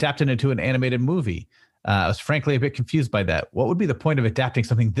mentioned they adapted it into an animated movie. I was frankly a bit confused by that. What would be the point of adapting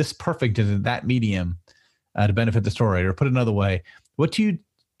something this perfect into that medium to benefit the story? Or put another way, what do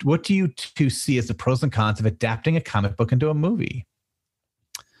you two see as the pros and cons of adapting a comic book into a movie?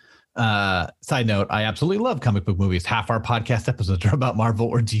 Side note, I absolutely love comic book movies. Half our podcast episodes are about Marvel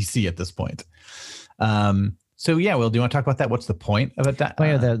or DC at this point. So yeah, Will, do you want to talk about that? What's the point of it?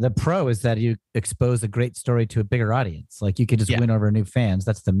 The pro is that you expose a great story to a bigger audience. Like you could just win over new fans.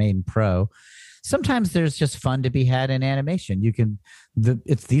 That's the main pro. Sometimes there's just fun to be had in animation.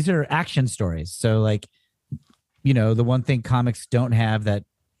 These are action stories. So like, the one thing comics don't have that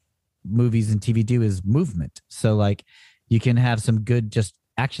movies and TV do is movement. So like you can have some good just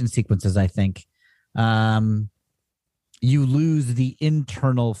action sequences, I think. You lose the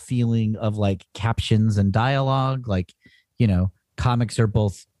internal feeling of like captions and dialogue. Like, comics are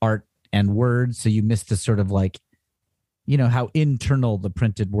both art and words. So you miss the sort of like, how internal the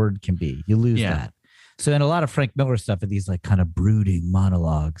printed word can be. You lose that. So in a lot of Frank Miller stuff are these like kind of brooding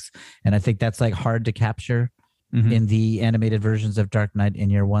monologues. And I think that's like hard to capture in the animated versions of Dark Knight in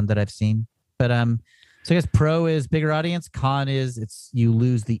Year One that I've seen. But so I guess pro is bigger audience. Con is you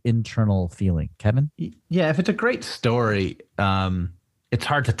lose the internal feeling. Kevin? Yeah, if it's a great story, it's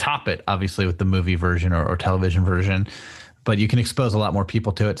hard to top it, obviously, with the movie version or television version. But you can expose a lot more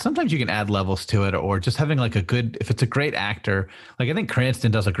people to it. Sometimes you can add levels to it, or just having like if it's a great actor, like I think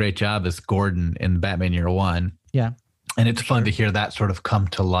Cranston does a great job as Gordon in Batman Year One. Yeah. And it's fun to hear that sort of come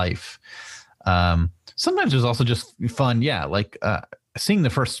to life. Sometimes there's also just fun. Yeah. Like, seeing the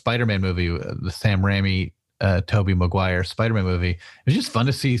first Spider-Man movie, the Sam Raimi, Tobey Maguire Spider-Man movie, it was just fun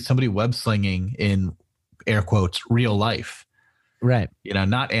to see somebody web slinging in air quotes real life, right?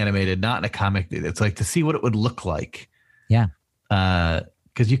 Not animated, not in a comic. It's like to see what it would look like. Yeah,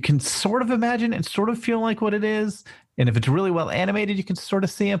 because you can sort of imagine and sort of feel like what it is, and if it's really well animated, you can sort of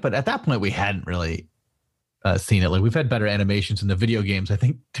see it. But at that point, we hadn't really seen it. Like we've had better animations in the video games. I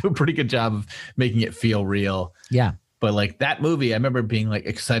think do a pretty good job of making it feel real. Yeah. But like that movie, I remember being like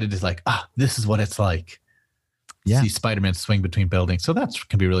excited to like, this is what it's like. Yeah. See Spider-Man swing between buildings. So that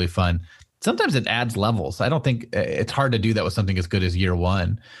can be really fun. Sometimes it adds levels. I don't think it's hard to do that with something as good as Year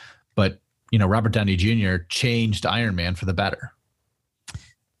One. But, Robert Downey Jr. changed Iron Man for the better.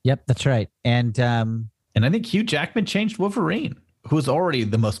 Yep, that's right. And I think Hugh Jackman changed Wolverine, who was already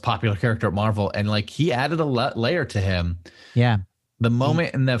the most popular character at Marvel. And like he added a layer to him. Yeah. The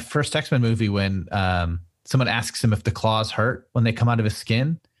moment in the first X-Men movie when someone asks him if the claws hurt when they come out of his skin,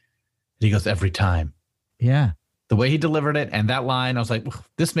 and he goes, every time. Yeah. The way he delivered it and that line, I was like,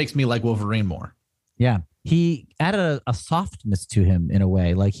 this makes me like Wolverine more. Yeah. he added a softness to him in a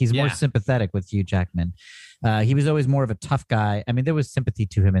way. Like he's more Yeah. sympathetic with Hugh Jackman. He was always more of a tough guy. I mean, there was sympathy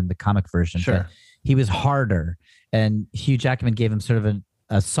to him in the comic version. Sure. But he was harder, and Hugh Jackman gave him sort of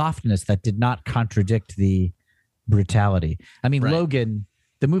a softness that did not contradict the brutality. I mean, Right. Logan,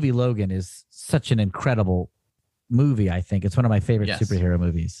 the movie Logan is such an incredible movie. I think it's one of my favorite Yes. superhero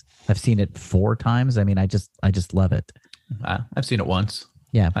movies. I've seen it 4 times. I mean, I just love it. I've seen it once.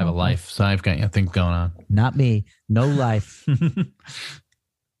 Yeah. I have a life, so I've got things going on. Not me. No life.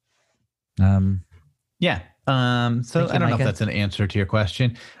 Yeah. So Thank you, I don't know if Micah. that's an answer to your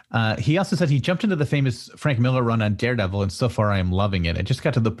question. He also said he jumped into the famous Frank Miller run on Daredevil, and so far I am loving it. It just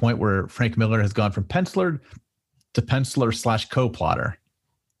got to the point where Frank Miller has gone from penciler to penciler / co-plotter.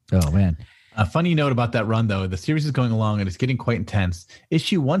 Oh man. A funny note about that run, though, the series is going along and it's getting quite intense.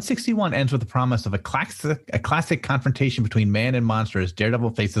 Issue 161 ends with the promise of a classic confrontation between man and monster as Daredevil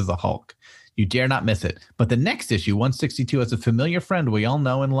faces the Hulk. You dare not miss it. But the next issue, 162, has a familiar friend we all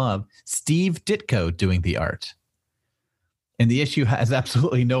know and love, Steve Ditko, doing the art. And the issue has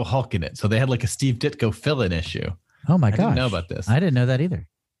absolutely no Hulk in it. So they had like a Steve Ditko fill-in issue. Oh my I gosh. didn't know about this. I didn't know that either.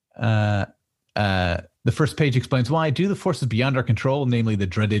 The first page explains why. Due to the forces beyond our control, namely the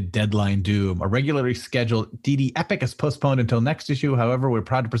dreaded Deadline Doom, a regularly scheduled DD Epic is postponed until next issue. However, we're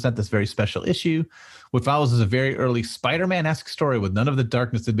proud to present this very special issue. What follows is a very early Spider-Man-esque story with none of the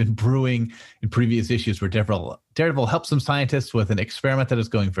darkness that had been brewing in previous issues, where Daredevil helps some scientists with an experiment that is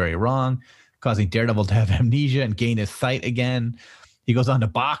going very wrong, causing Daredevil to have amnesia and gain his sight again. He goes on to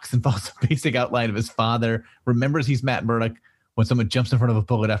box and follows the basic outline of his father, remembers he's Matt Murdock when someone jumps in front of a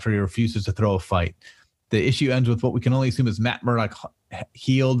bullet after he refuses to throw a fight. The issue ends with what we can only assume is Matt Murdock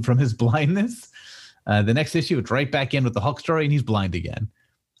healed from his blindness. The next issue, it's right back in with the Hulk story, and he's blind again.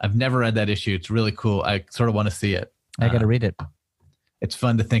 I've never read that issue. It's really cool. I sort of want to see it. I got to read it. It's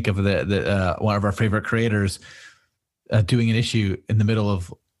fun to think of the one of our favorite creators doing an issue in the middle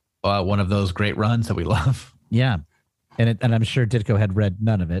of one of those great runs that we love. Yeah. And I'm sure Ditko had read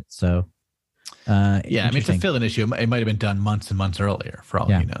none of it. So, yeah, I mean, it's a interesting. fill-in issue. It might have been done months and months earlier, for all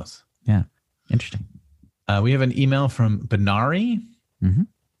Yeah. he knows. Yeah. Interesting. We have an email from Benari.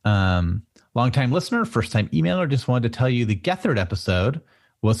 Longtime listener, first-time emailer. Just wanted to tell you the Gethard episode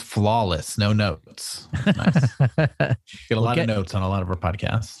was flawless. No notes. Nice. Get a lot of notes on a lot of our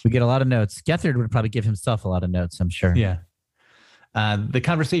podcasts. We get a lot of notes. Gethard would probably give himself a lot of notes, I'm sure. Yeah. The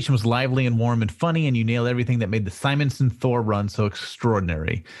conversation was lively and warm and funny, and you nailed everything that made the Simonson Thor run so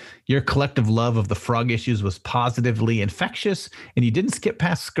extraordinary. Your collective love of the Frog issues was positively infectious, and you didn't skip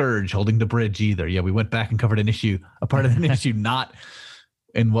past Scourge holding the bridge either. Yeah, we went back and covered a part of an issue not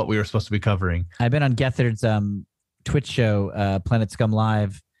in what we were supposed to be covering. I've been on Gethard's Twitch show, Planet Scum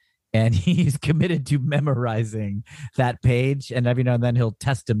Live, and he's committed to memorizing that page, and every now and then he'll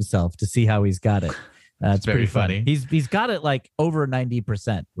test himself to see how he's got it. It's very pretty fun. funny. He's got it like over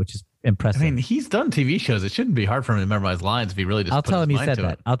 90%, which is impressive. I mean, he's done TV shows. It shouldn't be hard for him to memorize lines if he really just I'll put tell his him you mind said to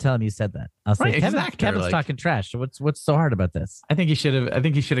that. it. I'll tell him you said that. I'll say, Right, he's an Kevin's actor, like- talking trash. So what's so hard about this? I think he should have. I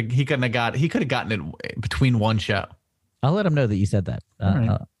think he should have. He could have gotten it between one show. I'll let him know that you said that.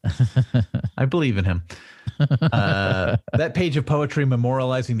 right. I believe in him. That page of poetry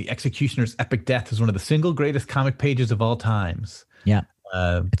memorializing the executioner's epic death is one of the single greatest comic pages of all times. Yeah,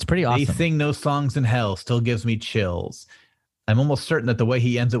 it's pretty They awesome. sing no songs in hell still gives me chills. I'm almost certain that the way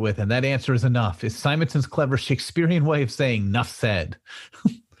he ends it with, and that answer is enough, is Simonson's clever Shakespearean way of saying "nuff said."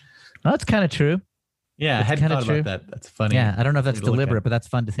 Well, that's kind of true. Yeah, I It's hadn't kinda thought true. about that. That's funny. Yeah, I don't know if that's To look deliberate, at. but that's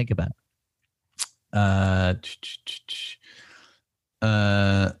fun to think about.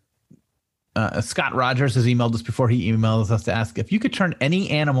 Scott Rogers has emailed us before he emails us to ask if you could turn any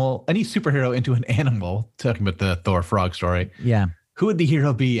superhero into an animal, talking about the Thor frog story, Yeah. who would the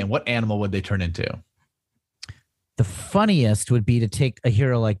hero be and what animal would they turn into? The funniest would be to take a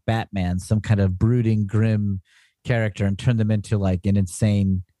hero like Batman, some kind of brooding, grim character, and turn them into like an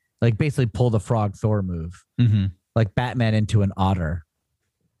insane, like basically pull the Frog Thor move, Mm-hmm. like Batman into an otter.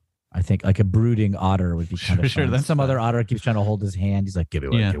 I think like a brooding otter would be kind of Sure, fun. that's Some fun. other otter keeps trying to hold his hand. He's like, "Get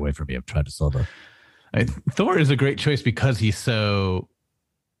away, Yeah. get away from me! I'm trying to solve a Thor is a great choice because he's so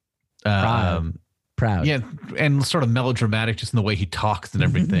proud." yeah, and sort of melodramatic just in the way he talks and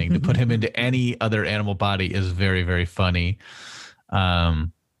everything. To put him into any other animal body is very, very funny. You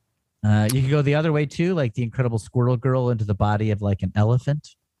could go the other way too, like the Incredible Squirrel Girl into the body of like an elephant.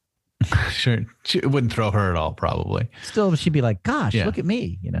 Sure, it wouldn't throw her at all, probably. Still, she'd be like, "Gosh, Yeah. look at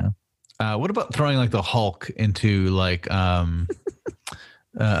me!" You know. What about throwing like the Hulk into like a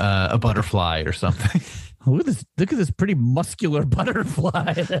butterfly or something? Look at this pretty muscular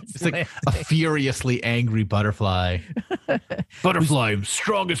butterfly. It's like a furiously angry butterfly. Butterfly,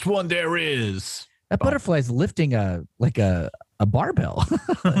 strongest one there is. That butterfly's lifting a barbell.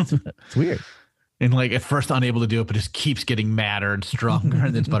 It's weird. And like at first unable to do it, but just keeps getting madder and stronger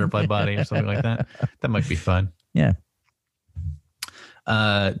in its butterfly body or something like that. That might be fun. Yeah.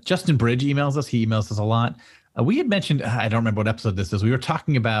 Justin Bridge emails us. He emails us a lot. We had mentioned, I don't remember what episode this is. We were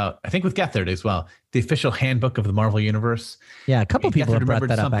talking about, I think with Gethard as well, the official handbook of the Marvel Universe. Yeah, a couple people have brought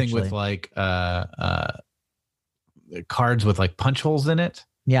that up, something actually. with like cards with like punch holes in it.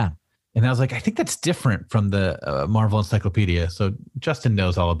 Yeah. And I was like, I think that's different from the Marvel Encyclopedia. So Justin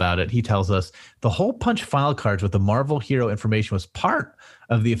knows all about it. He tells us the whole punch file cards with the Marvel hero information was part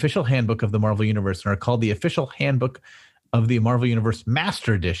of the official handbook of the Marvel Universe and are called the official handbook of the Marvel Universe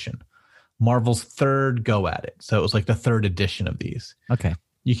Master Edition, Marvel's third go at it. So it was like the third edition of these. Okay.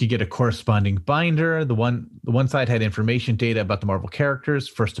 You could get a corresponding binder. The one side had information data about the Marvel characters,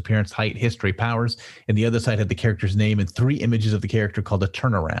 first appearance, height, history, powers, and the other side had the character's name and 3 images of the character called a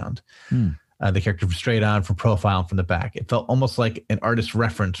turnaround. The character from straight on, from profile, and from the back. It felt almost like an artist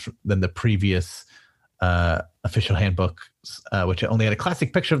reference than the previous official handbook, which only had a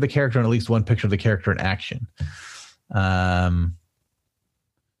classic picture of the character and at least one picture of the character in action.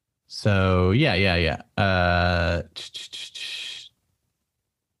 So yeah.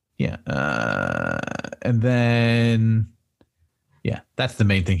 And then, that's the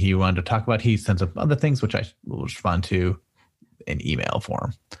main thing he wanted to talk about. He sends up other things, which I will respond to in email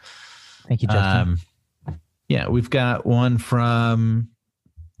form. Thank you, Justin. We've got one from,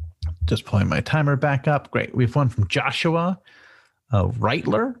 just pulling my timer back up. Great. We have one from Joshua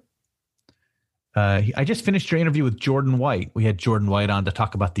Reitler. I just finished your interview with Jordan White. We had Jordan White on to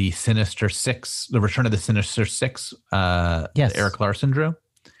talk about the Sinister Six, the return of the Sinister Six. Yes. Eric Larson drew.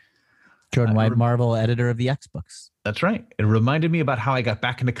 Jordan White, Marvel editor of the X books. That's right. It reminded me about how I got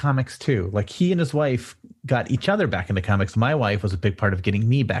back into comics too. Like he and his wife got each other back into comics. My wife was a big part of getting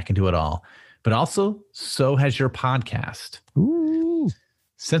me back into it all. But also, so has your podcast. Ooh.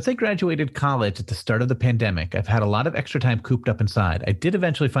 Since I graduated college at the start of the pandemic, I've had a lot of extra time cooped up inside. I did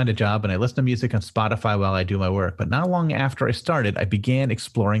eventually find a job and I listen to music on Spotify while I do my work. But not long after I started, I began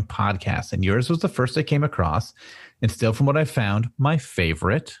exploring podcasts. And yours was the first I came across. And still, from what I found, my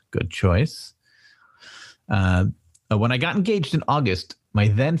favorite. Good choice. When I got engaged in August, my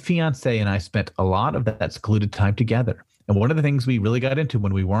then fiance and I spent a lot of that secluded time together. And one of the things we really got into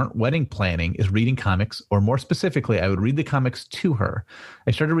when we weren't wedding planning is reading comics, or more specifically, I would read the comics to her.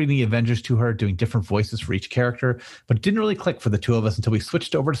 I started reading the Avengers to her, doing different voices for each character, but it didn't really click for the two of us until we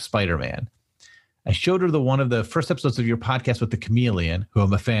switched over to Spider-Man. I showed her one of the first episodes of your podcast with the Chameleon, who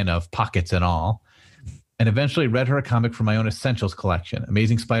I'm a fan of, pockets and all, and eventually read her a comic from my own Essentials collection,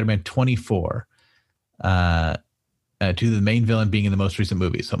 Amazing Spider-Man 24, to the main villain being in the most recent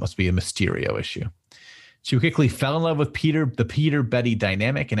movie, so it must be a Mysterio issue. She quickly fell in love with the Peter-Betty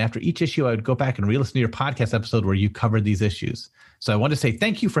dynamic, and after each issue, I would go back and re-listen to your podcast episode where you covered these issues. So I want to say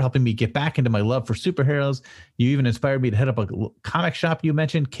thank you for helping me get back into my love for superheroes. You even inspired me to head up a comic shop you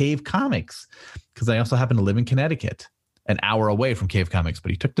mentioned, Cave Comics, because I also happen to live in Connecticut, an hour away from Cave Comics, but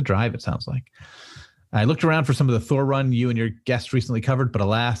he took the drive, it sounds like. I looked around for some of the Thor run you and your guests recently covered, but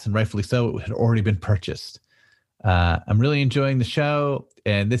alas, and rightfully so, it had already been purchased. I'm really enjoying the show,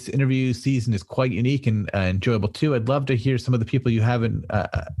 and this interview season is quite unique and enjoyable too. I'd love to hear some of the people you have in,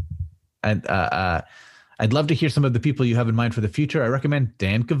 I'd love to hear some of the people you have in mind for the future. I recommend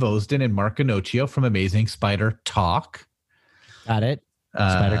Dan Gvozden and Mark Ginocchio from Amazing Spider Talk. Got it.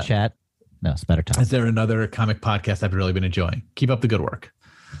 Spider Chat. No, Spider Talk. Is there another comic podcast I've really been enjoying? Keep up the good work.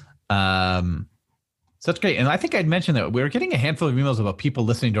 So that's great. And I think I'd mentioned that we were getting a handful of emails about people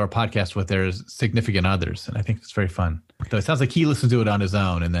listening to our podcast with their significant others. And I think it's very fun. So it sounds like he listens to it on his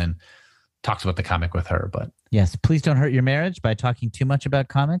own and then talks about the comic with her. But yes, please don't hurt your marriage by talking too much about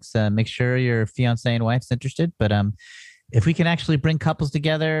comics. Make sure your fiance and wife's interested. But if we can actually bring couples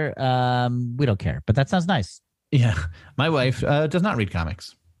together, we don't care. But that sounds nice. Yeah. My wife does not read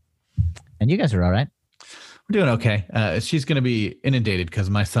comics. And you guys are all right. We're doing okay. She's going to be inundated because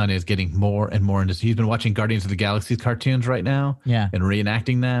my son is getting more and more into. He's been watching Guardians of the Galaxy cartoons right now, and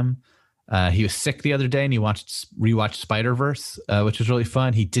reenacting them. He was sick the other day and he rewatched Spider-Verse, which was really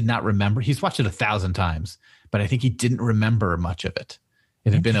fun. He did not remember. He's watched it 1,000 times, but I think he didn't remember much of it.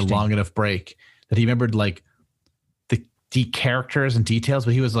 It had been a long enough break that he remembered like the characters and details,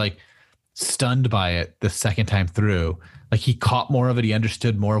 but he was like stunned by it the second time through. Like he caught more of it. He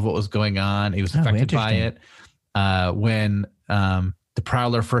understood more of what was going on. He was affected by it. When the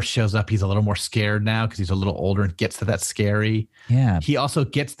Prowler first shows up, he's a little more scared now because he's a little older and gets that scary. Yeah. He also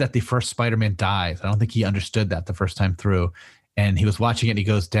gets that the first Spider-Man dies. I don't think he understood that the first time through. And he was watching it and he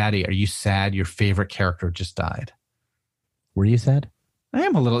goes, "Daddy, are you sad? Your favorite character just died." Were you sad? I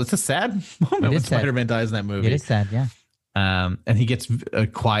am a little. It's a sad moment when sad. Spider-Man dies in that movie. It is sad, yeah. And he gets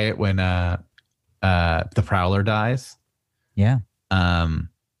quiet when the Prowler dies. Yeah.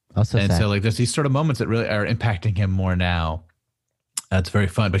 Also and sad. so like there's these sort of moments that really are impacting him more now. It's very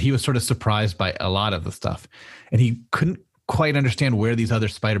fun, but he was sort of surprised by a lot of the stuff, and he couldn't quite understand where these other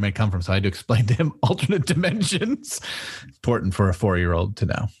Spider-Man come from. So I had to explain to him alternate dimensions. Important for a 4-year-old to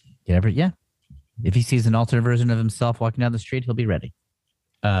know. Yeah. If he sees an alternate version of himself walking down the street, he'll be ready.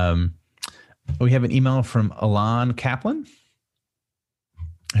 We have an email from Alon Kaplan,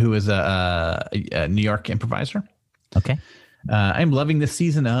 who is a New York improviser. Okay. I'm loving this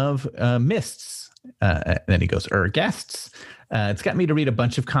season of Mists. Then he goes, guests. It's got me to read a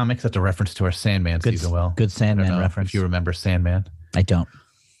bunch of comics. That's a reference to our Sandman season. Well, good Sandman reference. If you remember Sandman, I don't.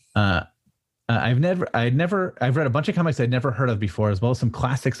 I've read a bunch of comics I'd never heard of before, as well as some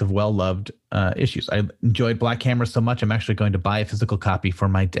classics of well-loved issues. I enjoyed Black Hammer so much, I'm actually going to buy a physical copy for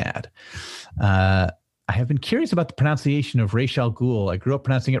my dad. I have been curious about the pronunciation of Ra's al Ghul. I grew up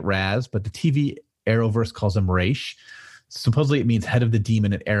pronouncing it Raz, but the TV Arrowverse calls him Raish. Supposedly it means head of the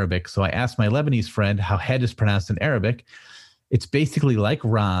demon in Arabic. So I asked my Lebanese friend how head is pronounced in Arabic. It's basically like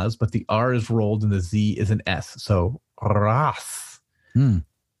Raz, but the R is rolled and the Z is an S. So Ras.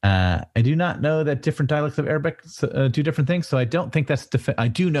 I do not know that different dialects of Arabic do different things. So I don't think that's I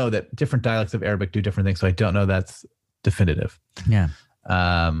do know that different dialects of Arabic do different things. So I don't know that's definitive. Yeah.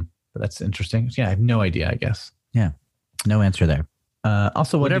 But that's interesting. Yeah, I have no idea, I guess. Yeah. No answer there.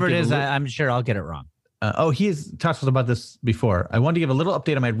 Also, whatever it is, I'm sure I'll get it wrong. He has talked about this before. I wanted to give a little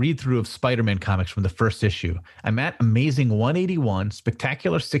update on my read through of Spider-Man comics from the first issue. I'm at Amazing 181,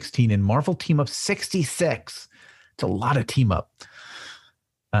 Spectacular 16, and Marvel Team Up 66. It's a lot of team up.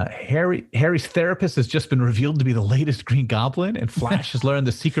 Harry's therapist has just been revealed to be the latest Green Goblin, and Flash has learned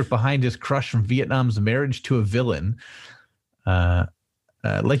the secret behind his crush from Vietnam's marriage to a villain.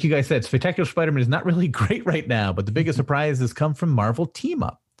 Like you guys said, Spectacular Spider-Man is not really great right now, but the biggest surprise has come from Marvel Team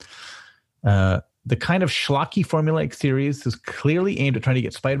Up. The kind of schlocky formulaic series is clearly aimed at trying to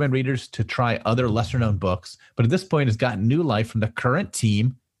get Spider-Man readers to try other lesser-known books, but at this point has gotten new life from the current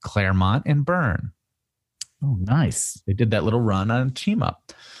team, Claremont and Byrne. Oh, nice. They did that little run on Team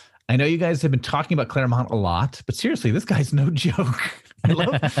Up. I know you guys have been talking about Claremont a lot, but seriously, this guy's no joke. I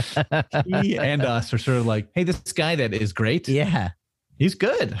love he and us are sort of like, hey, this guy that is great. Yeah. He's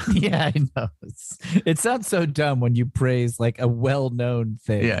good. Yeah, I know. It sounds so dumb when you praise like a well-known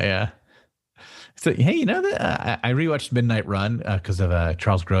thing. Yeah. So, hey, you know that I rewatched Midnight Run because of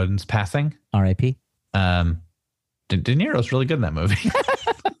Charles Grodin's passing. R.I.P. De Niro's really good in that movie.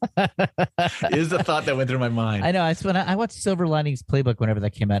 Is the thought that went through my mind. I know. I watched Silver Linings Playbook whenever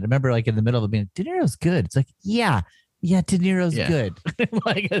that came out. I remember like in the middle of it being, De Niro's good. It's like, yeah, De Niro's good.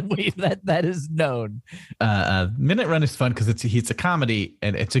 Like that is known. Midnight Run is fun because it's a comedy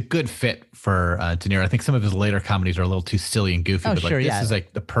and it's a good fit for De Niro. I think some of his later comedies are a little too silly and goofy, but this is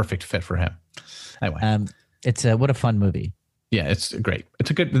like the perfect fit for him. Anyway, it's what a fun movie. Yeah, it's great.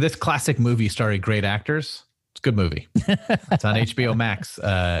 This classic movie starring great actors. It's a good movie. It's on HBO Max,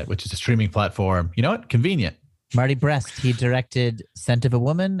 which is a streaming platform. You know what? Convenient. Marty Brest. He directed Scent of a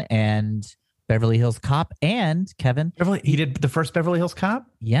Woman and Beverly Hills Cop, and Kevin. He did the first Beverly Hills Cop?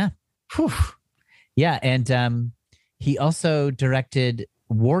 Yeah. Whew. Yeah, and he also directed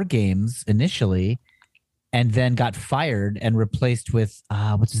War Games initially, and then got fired and replaced with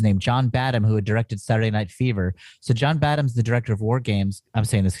what's his name, John Badham, who had directed Saturday Night Fever. So John Badham's the director of War Games. I'm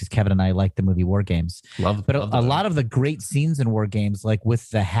saying this because Kevin and I like the movie War Games. Love a lot of the great scenes in War Games, like with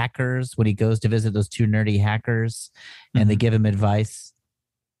the hackers when he goes to visit those two nerdy hackers, and they give him advice.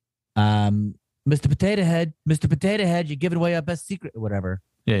 Mr. Potato Head, you're giving away our best secret, whatever.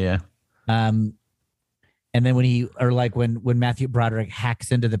 Yeah. And then when Matthew Broderick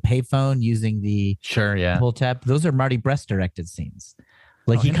hacks into the payphone using the pull tab, those are Marty Brest directed scenes.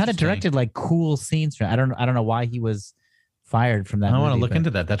 Like he kind of directed like cool scenes. I don't know why he was fired from that. I want to look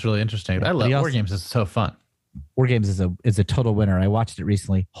into that. That's really interesting. Yeah, I love War Games. It's so fun. War Games is a total winner. I watched it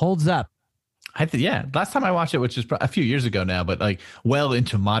recently. Holds up. Last time I watched it, which is a few years ago now, but like well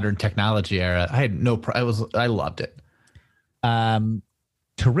into modern technology era, I had I loved it.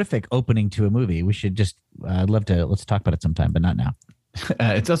 Terrific opening to a movie. We should just let's talk about it sometime, but not now.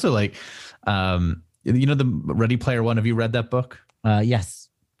 It's also like the Ready Player One. Have you read that book? Yes.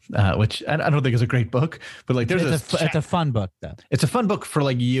 Which I don't think is a great book, but like it's a fun book though. It's a fun book for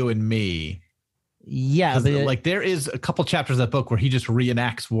like you and me. Yeah, like there is a couple chapters of that book where he just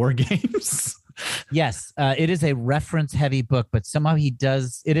reenacts War Games. Yes, it is a reference-heavy book, but somehow he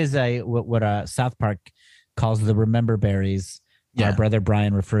does. It is what South Park calls the Remember Berries. Yeah. Our brother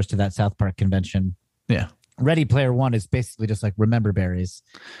Brian refers to that South Park convention. Yeah, Ready Player One is basically just like Remember Berries.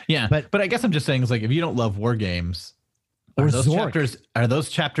 Yeah, but I guess I'm just saying, is like, if you don't love war games, Or are those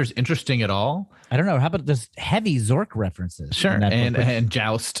chapters interesting at all? I don't know. How about this heavy Zork references? Sure, and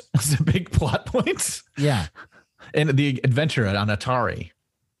Joust is a big plot point. Yeah, and the adventure on Atari.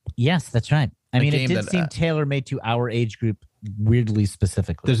 Yes, that's right. I mean, it did seem tailor-made to our age group weirdly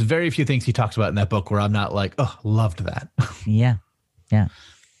specifically. There's very few things he talks about in that book where I'm not like, oh, loved that. Yeah.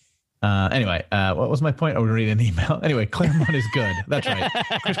 Anyway, what was my point? Oh, we're reading an email. Anyway, Claremont is good. That's right.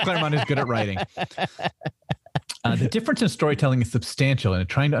 Chris Claremont is good at writing. The difference in storytelling is substantial, and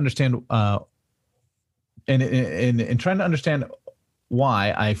trying to understand, and trying to understand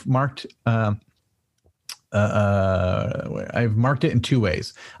why I've marked it in two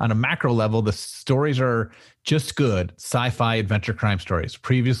ways. On a macro level, the stories are just good sci-fi adventure crime stories.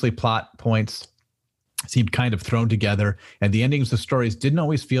 Previously, plot points seemed kind of thrown together, and the endings of stories didn't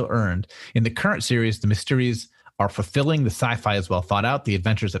always feel earned. In the current series, the mysteries are fulfilling, the sci-fi is well thought out, the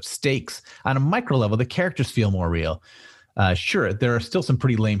adventures have stakes. On a micro level, the characters feel more real. Sure, there are still some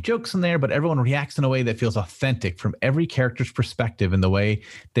pretty lame jokes in there, but everyone reacts in a way that feels authentic from every character's perspective in the way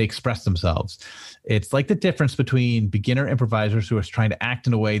they express themselves. It's like the difference between beginner improvisers who are trying to act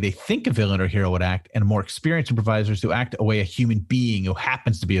in a way they think a villain or hero would act, and more experienced improvisers who act a way a human being who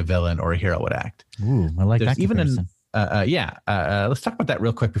happens to be a villain or a hero would act. Ooh, I like There's that even comparison. Let's talk about that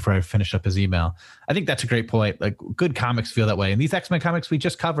real quick before I finish up his email. I think that's a great point. Like, good comics feel that way. And these X-Men comics we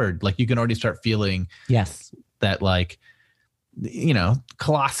just covered, like, you can already start feeling that, like, you know,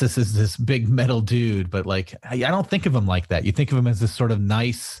 Colossus is this big metal dude, but like, I don't think of him like that. You think of him as this sort of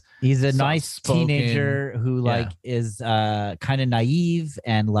nice. He's a nice teenager who like is kind of naive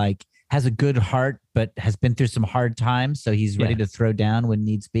and like has a good heart, but has been through some hard times. So he's ready to throw down when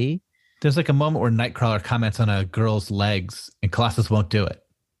needs be. There's like a moment where Nightcrawler comments on a girl's legs and Colossus won't do it.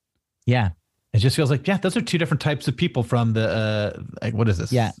 Yeah. It just feels like, those are two different types of people from the, what is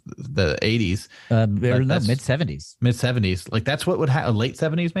this? Yeah. The 80s. Mid-70s. Mid-70s. Like, that's what would happen. Late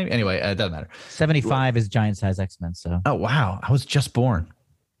 70s, maybe? Anyway, it doesn't matter. 75 is giant size X-Men. So. Oh, wow. I was just born.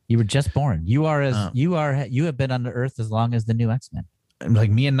 You were just born. You have been on the Earth as long as the new X-Men. Like,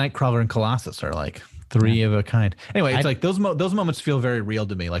 me and Nightcrawler and Colossus are like three of a kind. Anyway, it's like those moments feel very real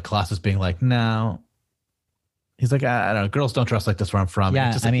to me. Like Colossus being like, no. He's like, I don't know, girls don't dress like this where I'm from. Yeah,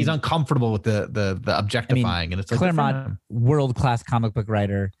 it's just like, he's uncomfortable with the objectifying. And it's like, Claremont, world-class comic book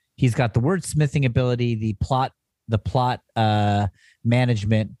writer. He's got the wordsmithing ability, the plot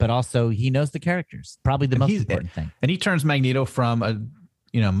management, but also he knows the characters. Probably the most important thing. And he turns Magneto from a,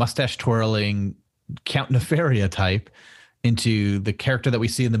 mustache twirling Count Nefaria type into the character that we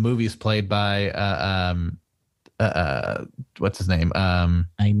see in the movies played by what's his name?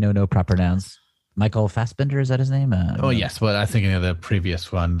 I know no proper nouns. Michael Fassbender, is that his name? Yes, but I'm thinking of the previous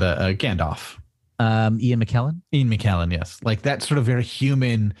one, the Gandalf. Ian McKellen? Ian McKellen, yes. Like that sort of very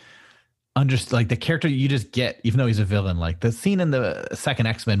human, like the character you just get, even though he's a villain. Like the scene in the second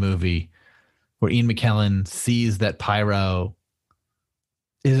X-Men movie where Ian McKellen sees that Pyro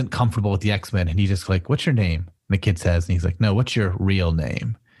isn't comfortable with the X-Men and he just like, what's your name? And the kid says, and he's like, no, what's your real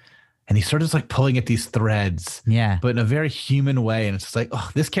name? And he's sort of like pulling at these threads, but in a very human way. And it's just like,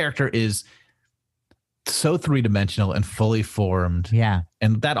 oh, this character is so three-dimensional and fully formed. Yeah.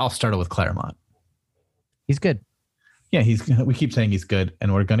 And that all started with Claremont. He's good. Yeah, we keep saying he's good,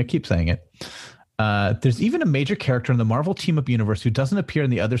 and we're going to keep saying it. There's even a major character in the Marvel team-up universe who doesn't appear in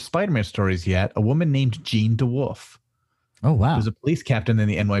the other Spider-Man stories yet, a woman named Jean DeWolf. Oh, wow. Who's a police captain in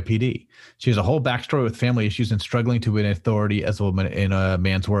the NYPD. She has a whole backstory with family issues and struggling to win authority as a woman in a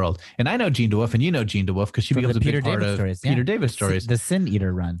man's world. And I know Jean DeWolf, and you know Jean DeWolf, because she becomes a big part of Peter David stories. The Sin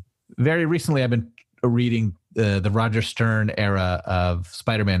Eater run. Very recently, I've been reading the Roger Stern era of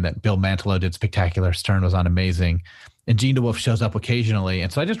Spider-Man that Bill Mantlo did spectacular. Stern was on amazing. And Jean DeWolf shows up occasionally.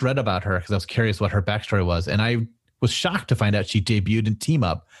 And so I just read about her because I was curious what her backstory was. And I was shocked to find out she debuted in Team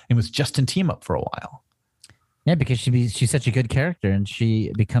Up and was just in Team Up for a while. Yeah, because she's such a good character and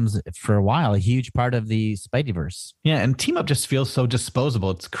she becomes, for a while, a huge part of the Spideyverse. Yeah, and Team Up just feels so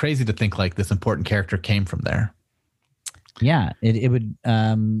disposable. It's crazy to think like this important character came from there. Yeah, it would...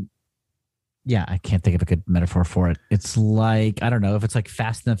 Yeah, I can't think of a good metaphor for it. It's like, I don't know, if it's like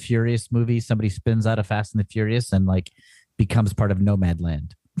Fast and the Furious movie, somebody spins out of Fast and the Furious and like becomes part of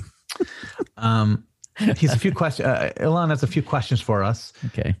Nomadland. He's a few questions. Elon has a few questions for us.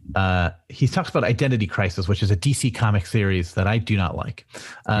 Okay. He talks about Identity Crisis, which is a DC comic series that I do not like.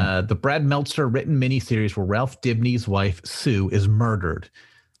 The Brad Meltzer written miniseries where Ralph Dibny's wife, Sue, is murdered.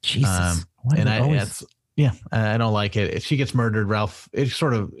 Jesus. I don't like it. If she gets murdered, Ralph, it's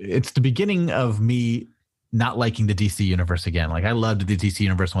the beginning of me not liking the DC universe again. Like I loved the DC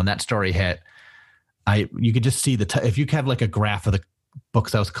universe when that story hit. you could just see if you have like a graph of the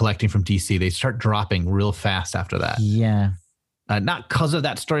books I was collecting from DC, they start dropping real fast after that. Yeah. Not because of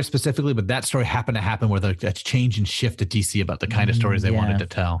that story specifically, but that story happened to happen with a change and shift at DC about the kind of stories they wanted to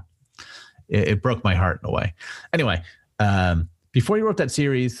tell. It broke my heart in a way. Anyway, before he wrote that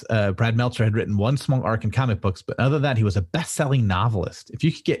series, Brad Meltzer had written one small arc in comic books, but other than that, he was a best-selling novelist. If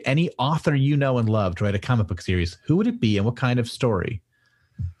you could get any author you know and love to write a comic book series, who would it be and what kind of story?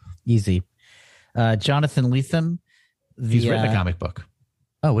 Easy. Jonathan Lethem. He's written a comic book.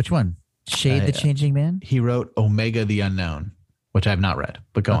 Oh, which one? Shade the Changing Man? He wrote Omega the Unknown, which I have not read,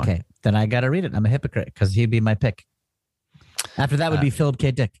 but go on. Okay, then I got to read it. I'm a hypocrite because he'd be my pick. After that would be Philip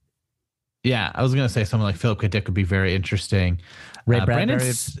K. Dick. Yeah, I was going to say someone like Philip K. Dick would be very interesting. Ray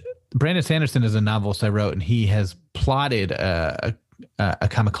Bradbury. Brandon Sanderson is a novelist I wrote, and he has plotted a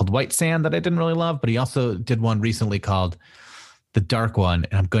comic called White Sand that I didn't really love, but he also did one recently called The Dark One,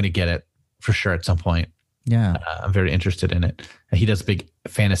 and I'm going to get it for sure at some point. Yeah. I'm very interested in it. He does big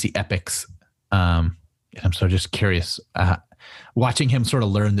fantasy epics. And I'm sort of just curious. Watching him sort of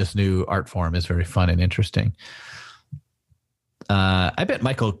learn this new art form is very fun and interesting. I bet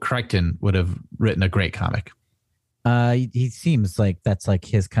Michael Crichton would have written a great comic. He seems like that's like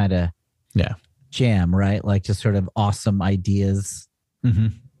his kind of jam, right? Like just sort of awesome ideas.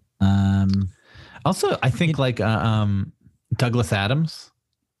 Mm-hmm. Also, I think Douglas Adams.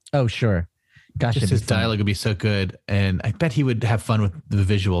 Oh, sure. Gosh, just his dialogue would be so good. And I bet he would have fun with the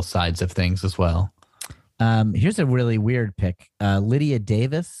visual sides of things as well. Here's a really weird pick. Lydia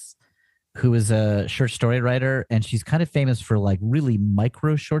Davis, who is a short story writer, and she's kind of famous for like really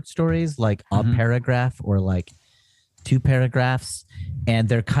micro short stories, like a paragraph or like 2 paragraphs. And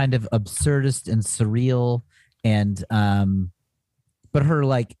they're kind of absurdist and surreal. And, but her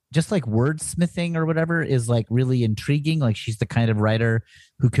like, just like wordsmithing or whatever is like really intriguing. Like she's the kind of writer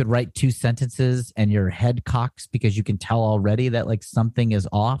who could write 2 sentences and your head cocks because you can tell already that like something is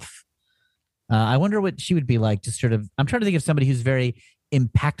off. I wonder what she would be like. Just sort of, I'm trying to think of somebody who's very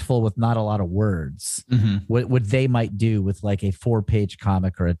impactful with not a lot of words. What they might do with like a 4-page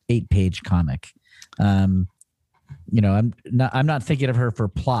comic or an 8-page comic. I'm not thinking of her for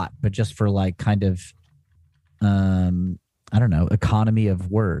plot, but just for like kind of, I don't know, economy of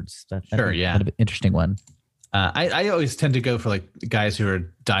words. That's sure, kind of an interesting one. I always tend to go for like guys who are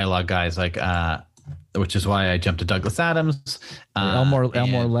dialogue guys, like which is why I jumped to Douglas Adams. Elmore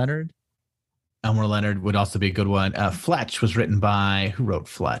Leonard. Elmore Leonard would also be a good one. Fletch was written by, who wrote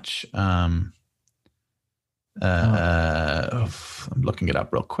Fletch? I'm looking it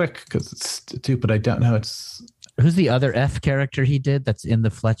up real quick because it's stupid. I don't know. Who's the other F character he did that's in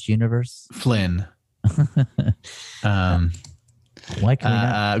the Fletch universe? Flynn. Why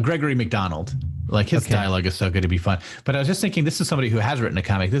can Gregory McDonald. Like his dialogue is so good to be fun. But I was just thinking, this is somebody who has written a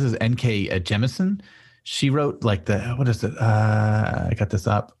comic. This is N.K. Jemisin. She wrote like what is it? I got this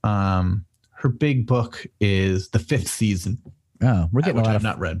up. Her big book is The Fifth Season. Oh, we're getting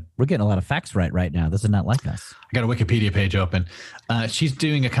not read. We're getting a lot of facts right now. This is not like us. I got a Wikipedia page open. She's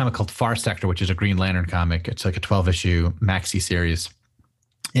doing a comic called Far Sector, which is a Green Lantern comic. It's like a 12-issue maxi series.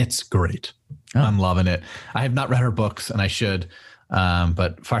 It's great. Oh. I'm loving it. I have not read her books, and I should.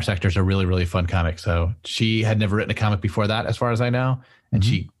 But Far Sector is a really, really fun comic. So she had never written a comic before that, as far as I know, and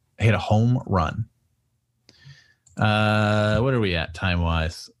she hit a home run. What are we at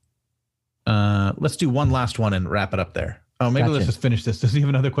time-wise? Let's do one last one and wrap it up there. Oh, maybe let's just finish this. Does he have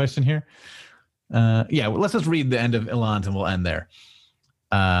another question here? Let's just read the end of Elans and we'll end there.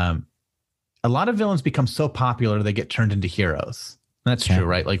 A lot of villains become so popular they get turned into heroes. That's true,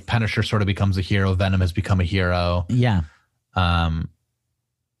 right? Like Punisher sort of becomes a hero. Venom has become a hero. Yeah.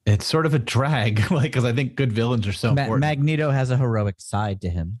 It's sort of a drag, like, because I think good villains are so important. Magneto has a heroic side to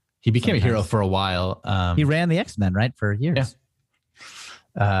him. He became a hero for a while. He ran the X-Men, right, for years.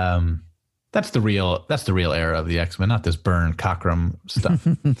 Yeah. That's the real era of the X-Men, not this Byrne Cockrum stuff.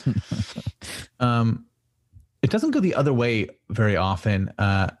 It doesn't go the other way very often,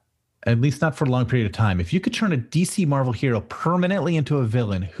 at least not for a long period of time. If you could turn a DC Marvel hero permanently into a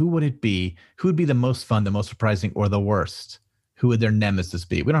villain, who would it be? Who would be the most fun, the most surprising, or the worst? Who would their nemesis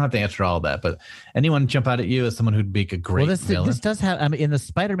be? We don't have to answer all that, but anyone jump out at you as someone who'd make a great villain? This does have, in the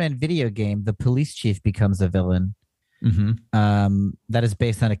Spider-Man video game, the police chief becomes a villain. That is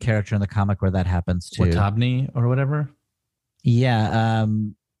based on a character in the comic where that happens too. Watobni or whatever. Yeah.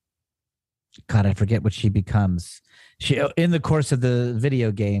 God, I forget what she becomes. She, in the course of the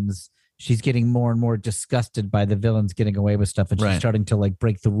video games, she's getting more and more disgusted by the villains getting away with stuff, and she's starting to like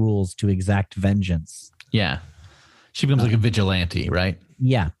break the rules to exact vengeance. Yeah, she becomes like a vigilante, right?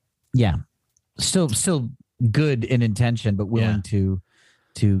 Yeah. Still good in intention, but willing to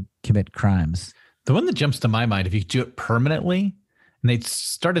commit crimes. The one that jumps to my mind, if you do it permanently, and they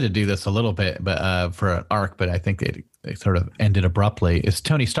started to do this a little bit, but for an arc, but I think they sort of ended abruptly, is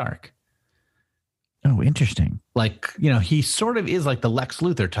Tony Stark. Oh, interesting. Like, he sort of is like the Lex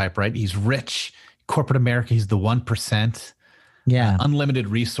Luthor type, right? He's rich, corporate America. He's the 1%. Yeah. Unlimited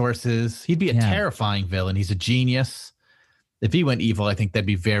resources. He'd be a terrifying villain. He's a genius. If he went evil, I think that'd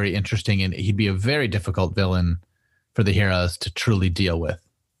be very interesting. And he'd be a very difficult villain for the heroes to truly deal with.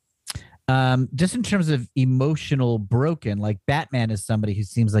 Just in terms of emotional broken, like Batman is somebody who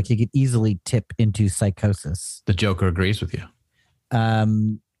seems like he could easily tip into psychosis. The Joker agrees with you.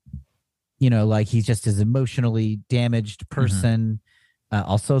 Like he's just as emotionally damaged person.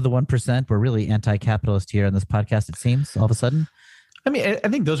 Also the 1%. We're really anti-capitalist here on this podcast, it seems, all of a sudden. I mean, I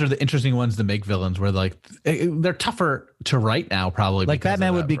think those are the interesting ones to make villains where like they're tougher to write now, probably. Like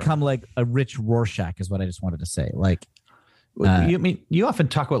Batman would become like a rich Rorschach is what I just wanted to say. Like, you often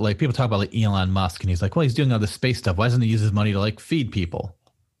talk about like people talk about like Elon Musk and he's like, well, he's doing all this space stuff. Why doesn't he use his money to like feed people?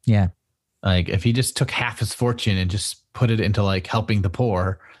 Yeah. Like if he just took half his fortune and just put it into like helping the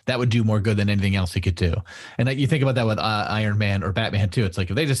poor, that would do more good than anything else he could do. And like, you think about that with Iron Man or Batman too. It's like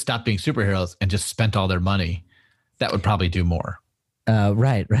if they just stopped being superheroes and just spent all their money, that would probably do more.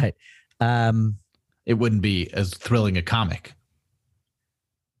 Right. It wouldn't be as thrilling a comic.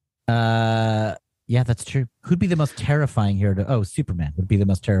 Yeah, that's true. Who'd be the most terrifying hero Superman would be the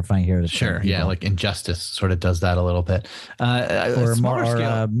most terrifying hero. Sure. Yeah. Like Injustice sort of does that a little bit.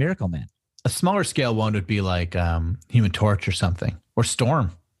 Or Miracle Man. A smaller scale one would be like Human Torch or something, or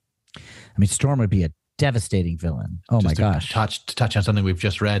Storm. I mean, Storm would be a devastating villain. Oh my gosh. To touch on something we've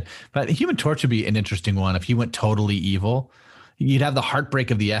just read, but Human Torch would be an interesting one. If he went totally evil, you'd have the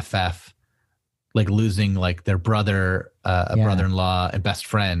heartbreak of the FF, like losing like their brother, brother-in-law and best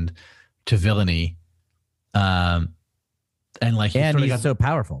friend to villainy. And like, he's so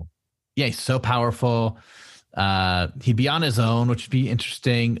powerful. Yeah. He's so powerful. He'd be on his own, which would be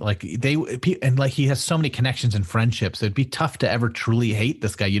interesting. Like and like he has so many connections and friendships. It'd be tough to ever truly hate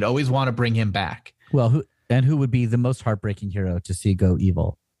this guy. You'd always want to bring him back. Well, who would be the most heartbreaking hero to see go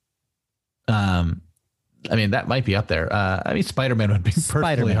evil? I mean, that might be up there. I mean, Spider-Man would be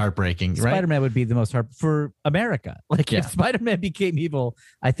personally heartbreaking, right? Spider-Man would be the most for America. Like if Spider-Man became evil,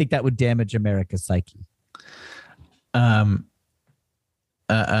 I think that would damage America's psyche. He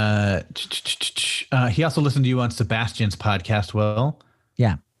also listened to you on Sebastian's podcast, Will.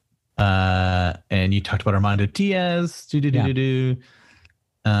 Yeah. And you talked about Armando Diaz.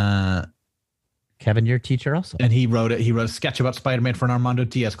 Kevin, your teacher also. And he wrote a sketch about Spider-Man for an Armando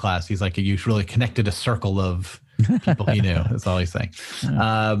Diaz class. He's like, you really connected a circle of people he knew. That's all he's saying.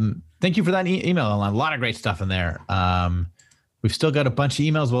 Thank you for that email. A lot of great stuff in there. We've still got a bunch of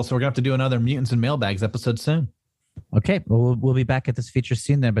emails, Will, so we're going to have to do another Mutants and Mailbags episode soon. Okay, well, we'll be back at this feature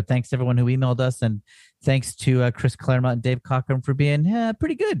soon then. But thanks to everyone who emailed us, and thanks to Chris Claremont and Dave Cockrum for being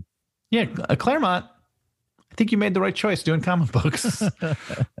pretty good. Yeah, Claremont, I think you made the right choice doing comic books.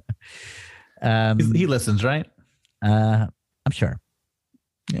 He listens, right? I'm sure.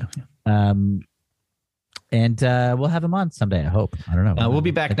 Yeah. And we'll have him on someday, I hope. I don't know. We'll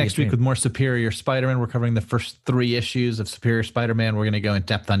be back next week with more Superior Spider-Man. We're covering the first 3 issues of Superior Spider-Man. We're going to go in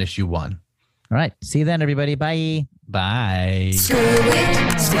depth on issue 1. All right. See you then, everybody. Bye. Bye. Screw it.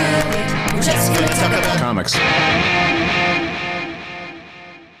 We're just gonna talk about comics.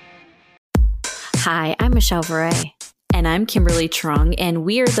 Hi, I'm Michelle Varay. And I'm Kimberly Trung, and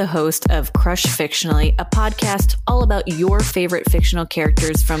we are the host of Crush Fictionally, a podcast all about your favorite fictional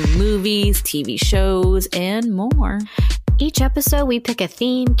characters from movies, TV shows, and more. Each episode, we pick a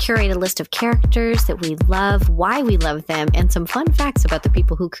theme, curate a list of characters that we love, why we love them, and some fun facts about the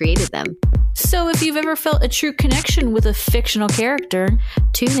people who created them. So if you've ever felt a true connection with a fictional character,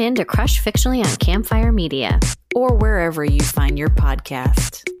 tune in to Crush Fictionally on Campfire Media. Or wherever you find your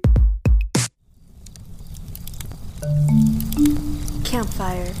podcast.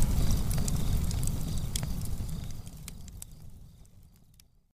 Campfire.